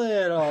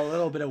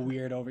little bit of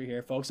weird over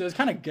here, folks. So it was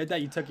kind of good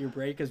that you took your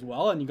break as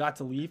well and you got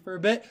to leave for a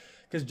bit,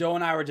 because Joe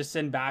and I were just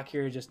sitting back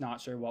here, just not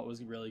sure what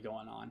was really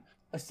going on.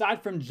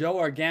 Aside from Joe,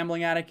 our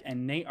gambling addict,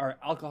 and Nate, our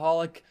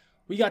alcoholic,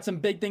 we got some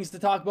big things to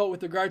talk about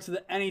with regards to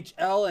the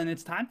NHL, and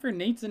it's time for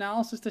Nate's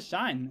analysis to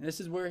shine. This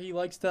is where he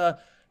likes to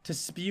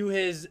spew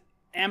his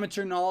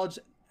amateur knowledge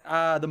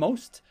the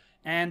most.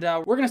 And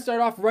we're going to start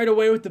off right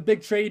away with the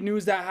big trade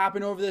news that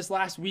happened over this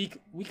last week.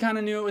 We kind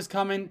of knew it was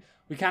coming.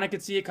 We kind of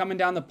could see it coming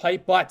down the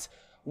pipe, but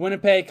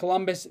Winnipeg,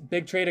 Columbus,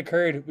 big trade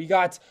occurred. We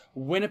got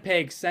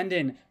Winnipeg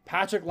sending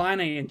Patrick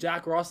Laine and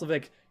Jack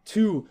Roslovic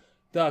to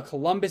the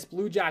Columbus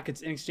Blue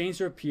Jackets in exchange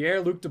for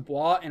Pierre-Luc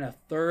Dubois and a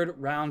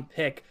 3rd-round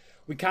pick.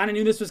 We kind of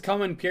knew this was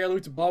coming.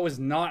 Pierre-Luc Dubois was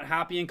not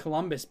happy in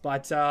Columbus,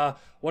 but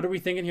what are we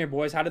thinking here,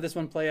 boys? How did this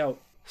one play out?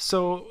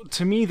 So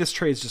to me, this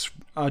trade is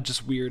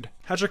just weird.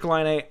 Patrick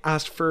Laine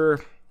asked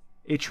for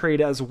a trade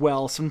as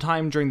well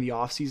sometime during the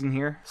offseason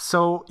here.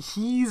 So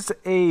he's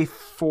a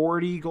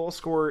 40 goal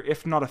scorer,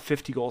 if not a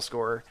 50 goal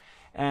scorer,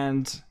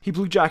 and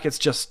Blue Jackets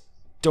just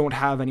don't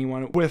have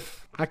anyone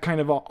with that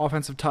kind of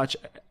offensive touch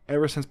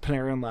ever since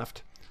Panarin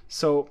left.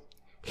 So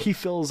he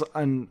fills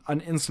an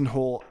instant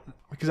hole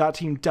because that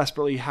team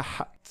desperately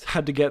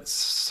had to get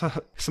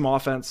some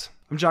offense.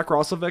 Jack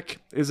Roslovic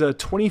is a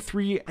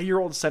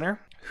 23-year-old center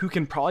who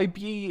can probably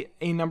be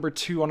a number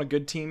 2 on a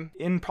good team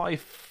in probably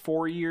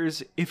 4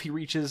 years if he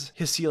reaches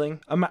his ceiling.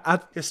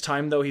 At this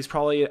time, though, he's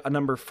probably a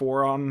number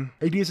 4 on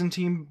a decent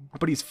team,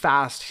 but he's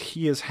fast.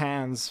 He has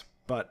hands,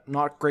 but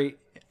not great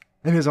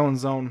in his own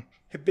zone.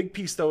 A big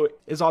piece, though,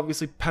 is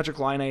obviously Patrick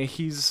Laine.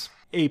 He's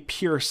a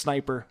pure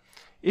sniper.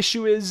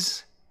 Issue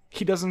is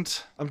he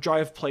doesn't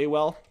drive play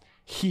well.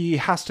 He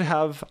has to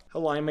have a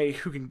line mate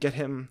who can get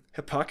him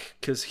a puck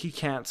because he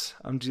can't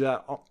do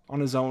that on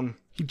his own.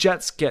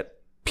 Jets get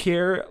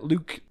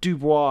Pierre-Luc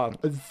Dubois,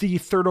 the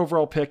 3rd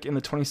overall pick in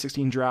the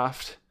 2016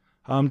 draft,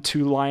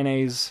 to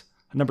Laine's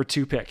number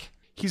 2 pick.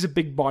 He's a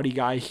big body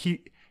guy.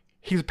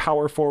 He's a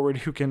power forward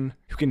who can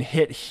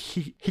hit,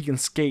 he can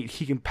skate,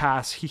 he can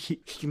pass, he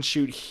can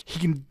shoot, he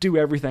can do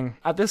everything.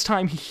 At this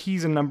time,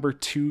 he's a number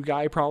 2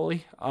 guy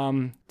probably.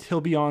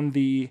 He'll be on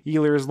the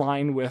Ehlers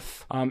line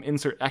with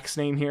insert X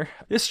name here.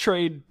 This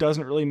trade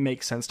doesn't really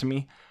make sense to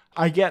me.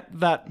 I get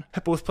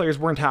that both players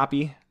weren't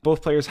happy.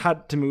 Both players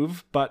had to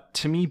move, but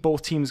to me,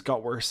 both teams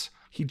got worse.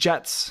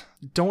 Jets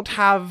don't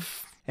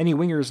have any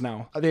wingers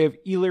now. They have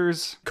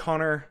Ehlers,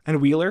 Connor, and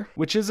Wheeler,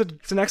 which is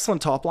it's an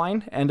excellent top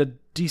line and a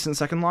decent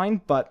second line,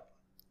 but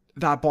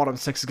that bottom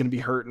 6 is going to be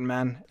hurting,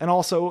 man. And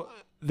also,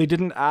 they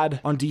didn't add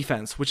on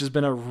defense, which has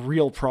been a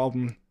real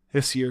problem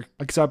this year,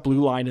 because that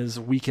blue line is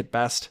weak at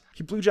best.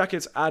 Blue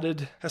Jackets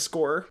added a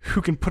scorer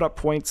who can put up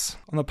points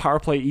on the power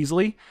play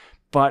easily,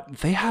 but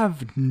they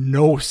have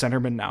no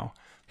centerman now.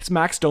 It's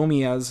Max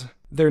Domi as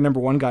their number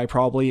 1 guy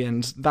probably,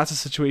 and that's a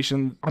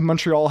situation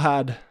Montreal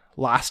had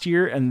last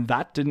year, and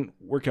that didn't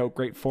work out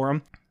great for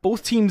them.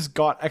 Both teams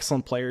got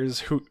excellent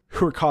players who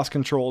are cost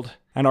controlled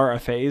and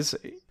RFAs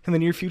in the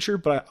near future,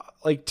 but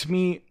to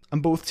me,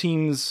 both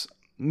teams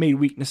made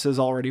weaknesses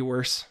already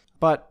worse.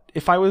 But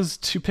if I was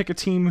to pick a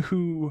team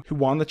who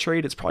won the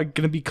trade, it's probably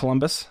going to be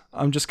Columbus,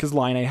 just because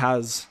Laine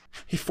has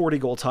a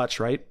 40-goal touch,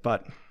 right?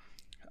 But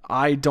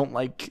I don't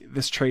like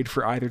this trade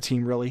for either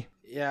team, really.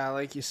 Yeah,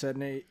 like you said,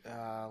 Nate,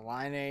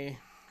 Laine,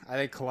 I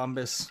think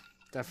Columbus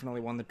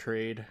definitely won the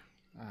trade.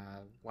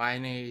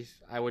 Laine,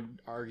 I would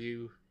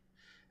argue,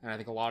 and I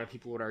think a lot of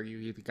people would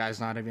argue, the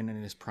guy's not even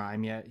in his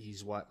prime yet.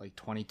 He's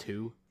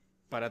 22?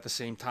 But at the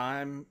same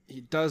time,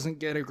 he doesn't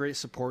get a great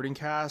supporting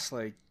cast.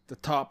 Like, the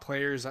top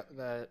players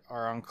that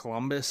are on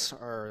Columbus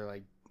are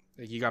like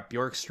you got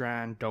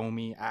Bjorkstrand,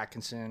 Domi,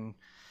 Atkinson,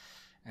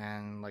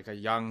 and a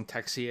young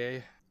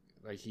Texier.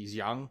 He's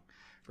young,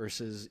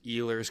 versus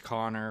Ehlers,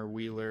 Connor,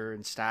 Wheeler,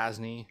 and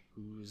Stasny,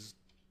 who's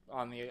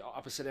on the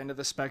opposite end of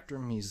the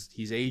spectrum.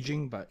 He's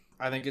aging, but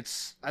I think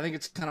it's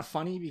kind of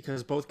funny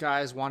because both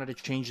guys wanted to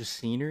change the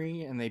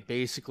scenery and they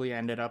basically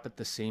ended up at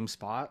the same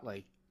spot.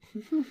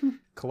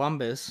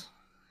 Columbus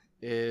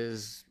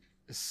is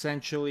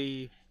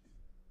essentially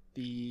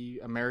the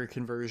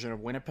American version of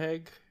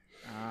Winnipeg,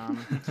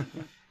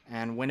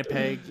 and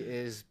Winnipeg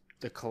is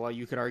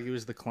you could argue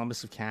is the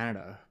Columbus of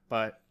Canada.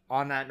 But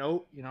on that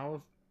note,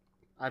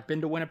 I've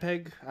been to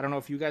Winnipeg. I don't know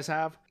if you guys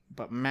have,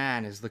 but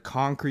man, is the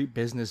concrete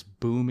business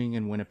booming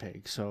in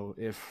Winnipeg. So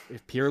if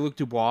Pierre-Luc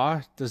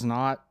Dubois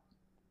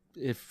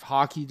if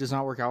hockey does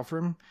not work out for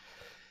him,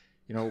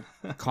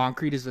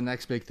 concrete is the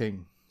next big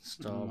thing.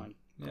 So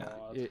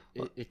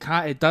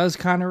it does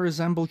kind of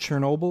resemble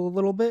Chernobyl a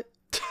little bit.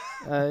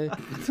 I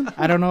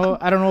don't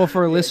know if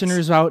our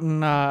listeners out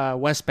in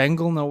West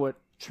Bengal know what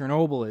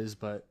Chernobyl is,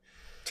 but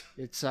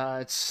it's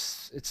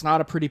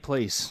not a pretty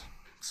place.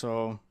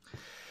 So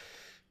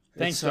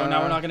thanks. So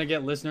now we're not gonna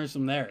get listeners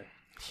from there.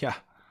 Yeah,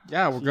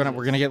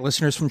 we're gonna get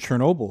listeners from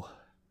Chernobyl.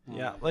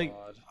 Yeah,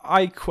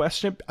 I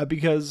question it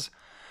because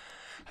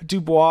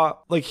Dubois,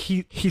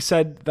 he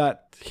said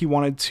that he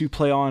wanted to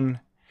play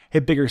on a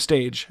bigger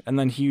stage, and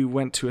then he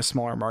went to a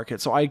smaller market.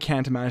 So I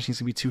can't imagine he's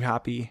gonna be too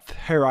happy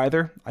there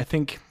either. I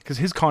think because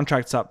his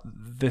contract's up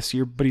this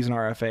year, but he's an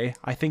RFA.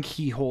 I think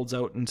he holds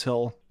out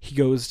until he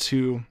goes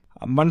to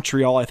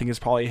Montreal. I think is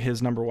probably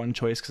his number 1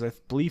 choice because I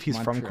believe he's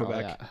from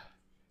Quebec.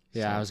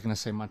 Yeah, I was gonna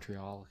say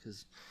Montreal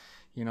because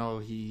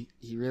he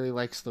really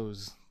likes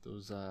those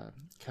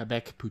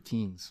Quebec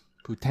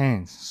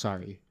poutines.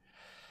 Sorry,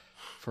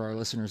 for our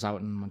listeners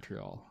out in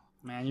Montreal.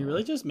 Man, you're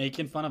really just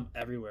making fun of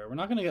everywhere. We're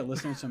not gonna get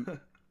listeners from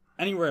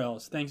anywhere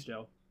else. Thanks,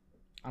 Joe.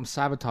 I'm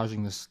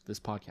sabotaging this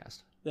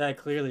podcast. Yeah,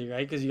 clearly,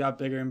 right? Because you got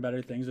bigger and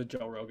better things with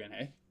Joe Rogan,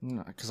 eh?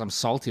 No, because I'm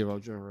salty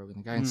about Joe Rogan.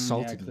 The guy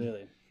insulted me.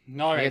 Clearly.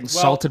 All right. I get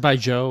insulted by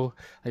Joe.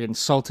 I get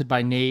insulted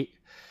by Nate.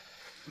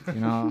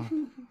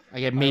 I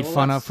get made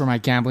fun of for my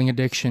gambling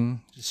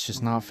addiction. It's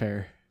just not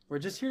fair. We're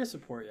just here to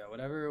support you,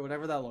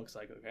 whatever that looks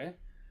like, okay?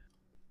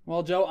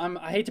 Well, Joe,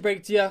 I hate to break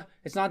it to you.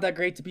 It's not that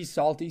great to be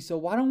salty, so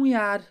why don't we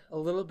add a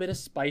little bit of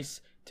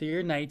spice to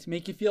your night to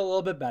make you feel a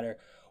little bit better?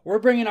 We're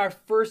bringing our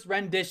first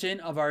rendition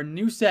of our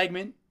new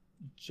segment,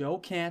 Joe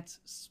Kant's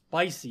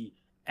Spicy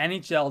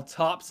NHL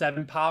Top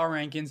 7 Power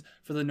Rankings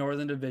for the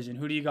Northern Division.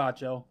 Who do you got,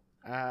 Joe?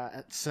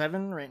 At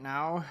 7 right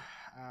now,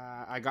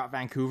 I got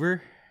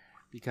Vancouver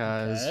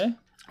because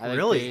I think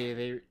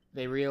really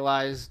they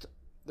realized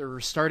they're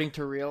starting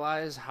to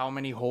realize how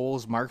many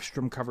holes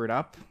Markstrom covered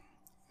up,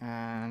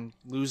 and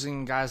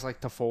losing guys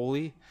like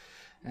Toffoli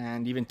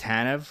and even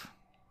Tanev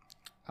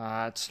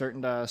it's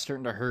starting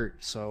to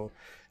hurt. So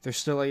they're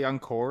still a young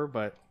core,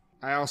 but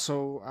I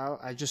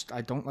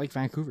don't like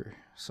Vancouver.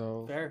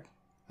 So Fair.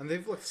 And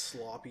they've looked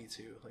sloppy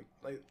too. Like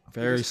they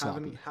Very just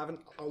sloppy. Haven't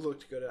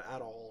looked good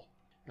at all.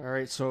 all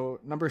right, so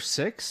number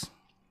 6,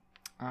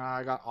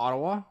 I got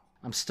Ottawa.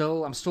 I'm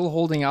still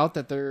holding out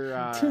that they're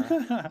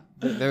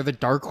the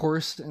dark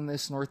horse in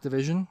this North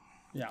Division.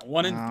 Yeah,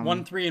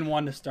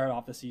 1-3-1 to start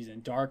off the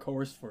season. Dark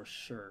horse for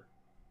sure.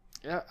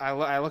 Yeah,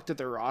 I looked at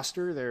their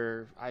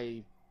roster.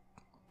 I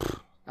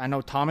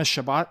know Thomas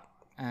Chabot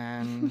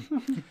and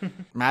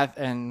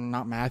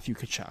not Matthew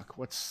Tkachuk.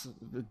 What's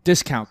the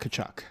discount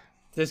Tkachuk?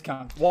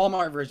 Discount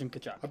Walmart version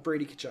Kachuk. A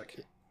Brady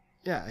Kachuk.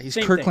 Yeah, he's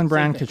Same Kirkland thing,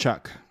 brand same thing.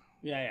 Tkachuk.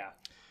 Yeah.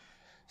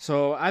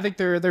 So I think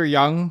they're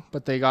young,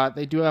 but they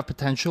do have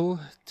potential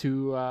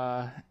to,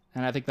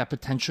 and I think that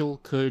potential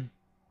could,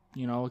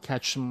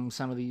 catch some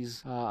of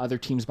these other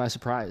teams by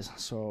surprise.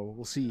 So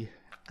we'll see.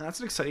 And that's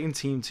an exciting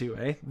team too,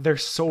 eh? They're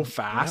so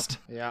fast.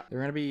 Yeah, they're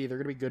gonna be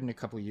good in a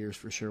couple of years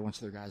for sure once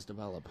their guys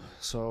develop.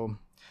 So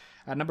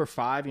at number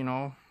 5,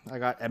 I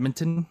got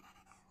Edmonton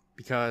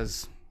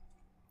because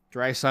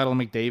Draisaitl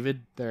and McDavid,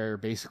 they're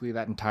basically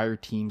that entire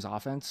team's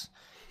offense.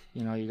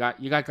 You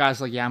got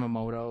guys like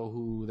Yamamoto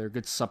who they're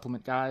good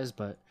supplement guys,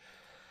 but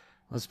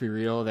let's be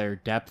real, their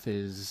depth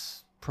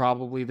is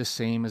probably the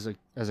same as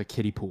a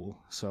kiddie pool.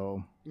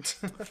 So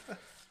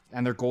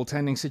and their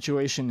goaltending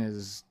situation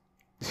is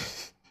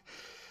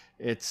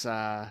it's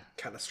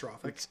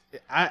Catastrophic.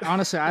 I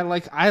honestly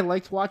I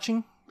liked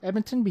watching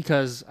Edmonton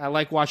because I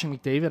like watching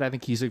McDavid. I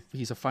think he's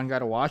a fun guy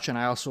to watch, and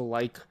I also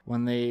like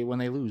when they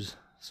lose.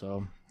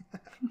 So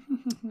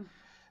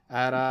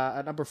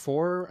at number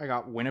 4, I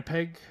got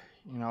Winnipeg.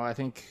 I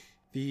think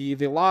the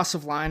loss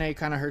of Laine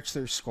kind of hurts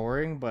their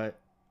scoring, but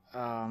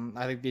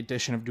I think the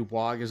addition of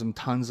Dubois gives them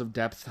tons of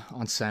depth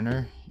on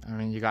center. I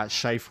mean, you got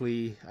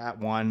Scheifele at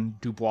 1,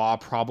 Dubois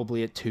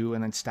probably at 2,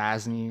 and then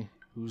Stasny,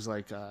 who's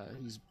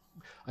he's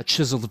a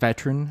chiseled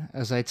veteran,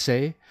 as I'd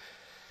say.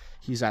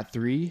 He's at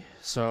 3.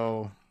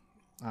 So,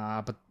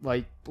 but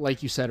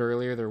like you said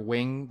earlier, their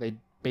wing, they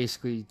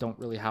basically don't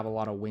really have a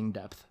lot of wing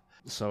depth.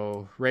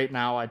 So right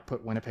now I'd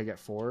put Winnipeg at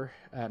 4.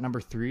 At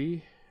number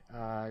 3,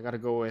 I got to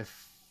go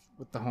with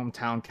the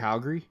hometown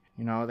Calgary.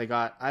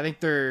 I think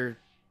they're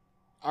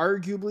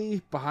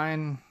arguably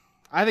behind.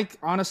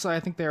 Honestly, I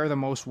think they are the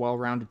most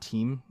well-rounded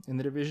team in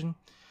the division.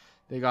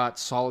 They got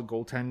solid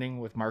goaltending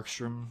with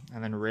Markstrom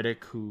and then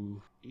Riddick, who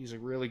he's a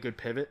really good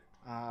pivot.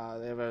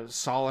 They have a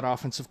solid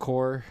offensive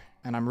core,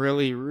 and I'm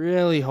really,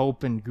 really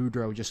hoping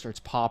Goudreau just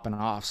starts popping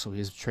off so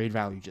his trade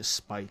value just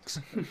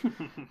spikes.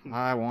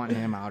 I want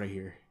him out of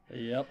here.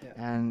 Yep.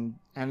 And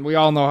we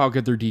all know how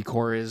good their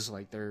decor is.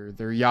 Like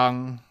they're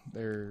young.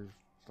 They're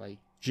like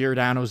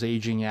Giordano's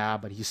aging, yeah,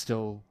 but he's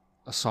still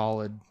a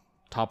solid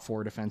top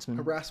 4 defenseman.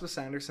 Rasmus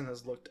Anderson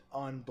has looked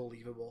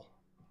unbelievable.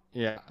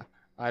 Yeah,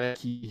 I think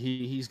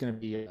he's going to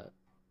be a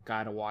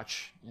guy to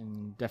watch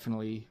and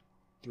definitely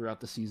throughout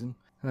the season.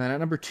 And then at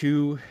number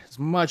 2, as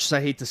much as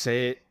I hate to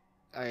say it,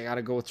 I got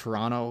to go with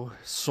Toronto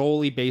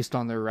solely based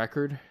on their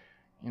record.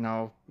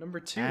 Number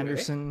 2,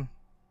 Anderson.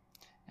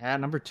 At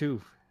number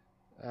 2.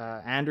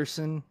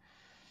 Anderson,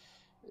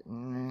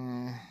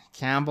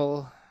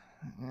 Campbell,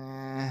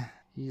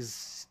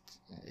 he's.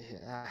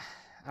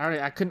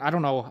 I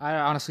don't know. I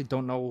honestly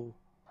don't know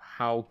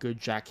how good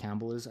Jack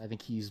Campbell is. I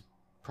think he's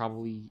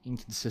probably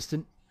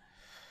inconsistent.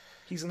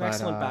 He's an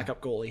excellent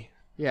backup goalie.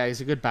 Yeah,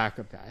 he's a good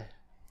backup guy.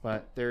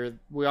 But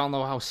we all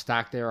know how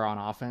stacked they are on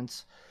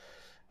offense.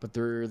 But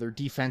their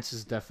defense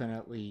is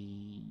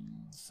definitely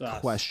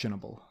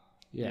questionable.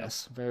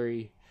 Yes,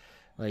 very.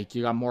 Like,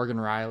 you got Morgan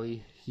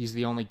Riley. He's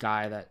the only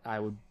guy that I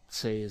would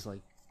say is,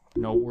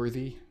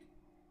 noteworthy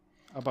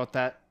about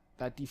that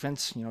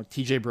defense.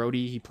 TJ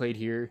Brody, he played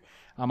here.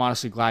 I'm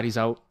honestly glad he's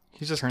out.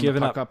 He's just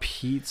giving up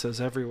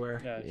pizzas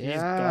everywhere. Yeah,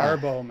 he's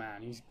Garbo,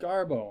 man. He's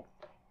Garbo.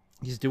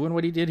 He's doing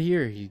what he did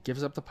here. He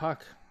gives up the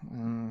puck.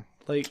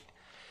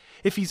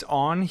 If he's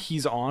on,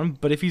 he's on.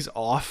 But if he's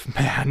off,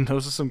 man,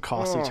 those are some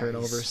costly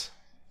turnovers.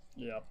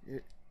 Yep.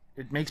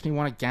 It makes me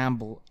want to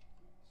gamble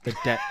the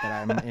debt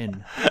that I'm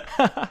in.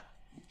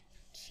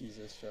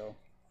 Jesus, Joe.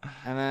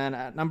 And then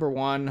at number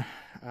 1,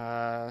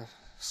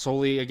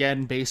 solely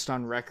again based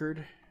on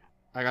record,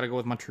 I got to go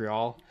with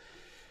Montreal.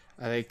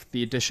 I think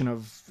the addition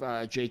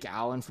of Jake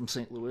Allen from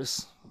St.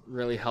 Louis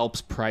really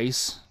helps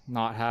Price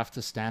not have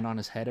to stand on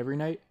his head every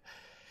night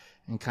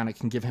and kind of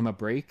can give him a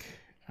break.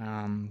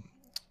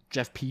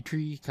 Jeff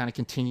Petrie kind of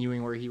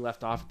continuing where he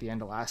left off at the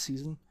end of last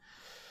season.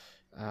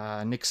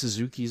 Nick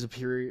Suzuki's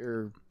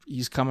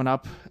he's coming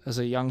up as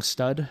a young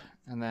stud.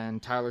 And then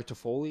Tyler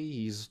Toffoli,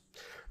 he's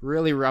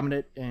really rubbing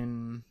it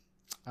in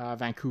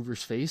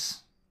Vancouver's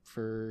face.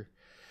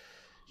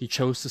 He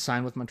chose to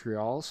sign with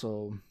Montreal,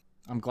 so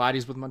I'm glad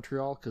he's with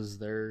Montreal because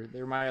they're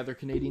my other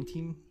Canadian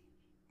team.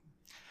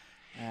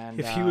 And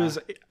if he was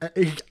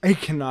a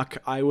Canuck,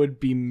 I would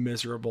be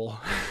miserable.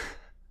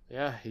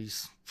 Yeah,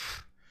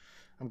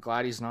 I'm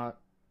glad he's not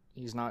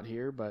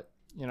here. But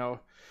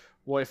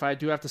well, if I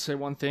do have to say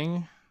one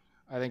thing,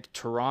 I think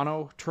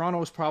Toronto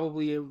is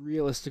probably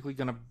realistically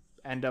going to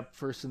end up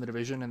first in the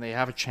division and they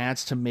have a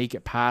chance to make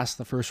it past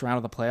the first round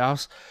of the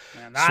playoffs.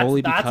 Man,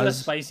 solely that's a because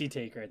spicy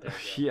take right there. Joe.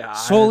 Yeah. I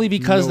solely have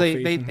because no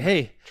they faith in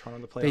hey, Toronto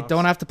in the they playoffs.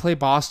 don't have to play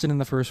Boston in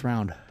the first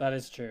round. That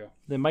is true.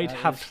 They might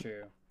That is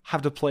true.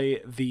 have to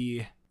play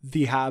the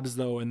Habs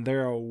though, and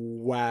they're a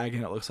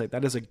wagon. It looks like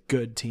that is a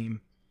good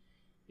team.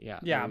 Yeah.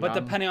 Yeah, they're but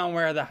young. depending on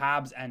where the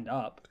Habs end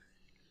up.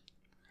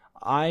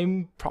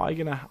 I probably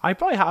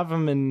have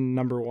them in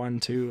number 1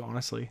 too.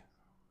 Honestly,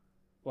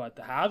 What,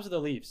 the Habs or the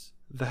Leafs?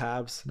 the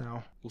Habs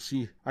now. We'll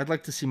see. I'd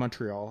like to see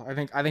Montreal. I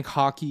think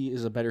hockey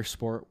is a better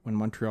sport when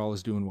Montreal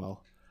is doing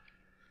well.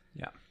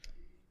 Yeah.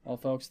 Well,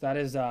 folks, that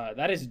is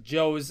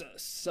Joe's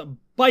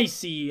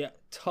spicy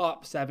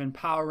top 7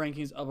 power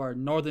rankings of our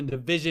Northern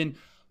Division.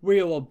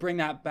 We will bring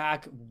that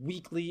back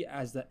weekly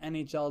as the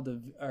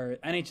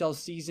NHL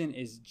season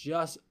is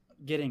just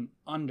getting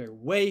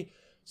underway.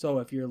 So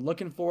if you're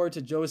looking forward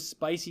to Joe's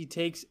spicy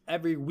takes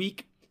every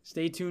week,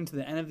 stay tuned to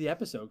the end of the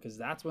episode because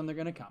that's when they're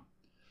going to come.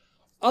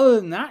 Other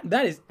than that,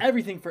 that is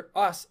everything for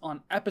us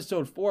on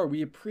episode 4.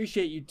 We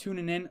appreciate you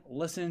tuning in,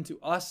 listening to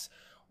us.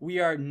 We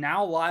are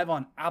now live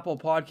on Apple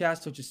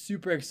Podcasts, which is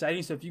super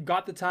exciting. So if you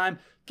got the time,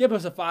 give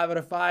us a 5 out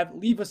of 5.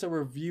 Leave us a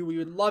review. We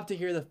would love to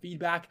hear the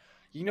feedback.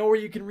 You know where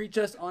you can reach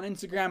us on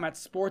Instagram at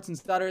Sports and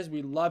Stutters.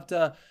 We'd love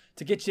to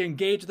get you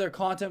engaged with our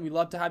content. We'd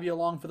love to have you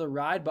along for the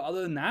ride. But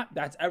other than that,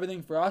 that's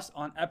everything for us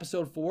on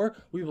episode 4.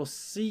 We will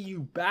see you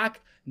back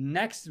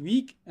next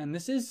week. And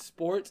this is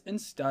Sports and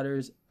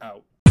Stutters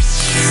out.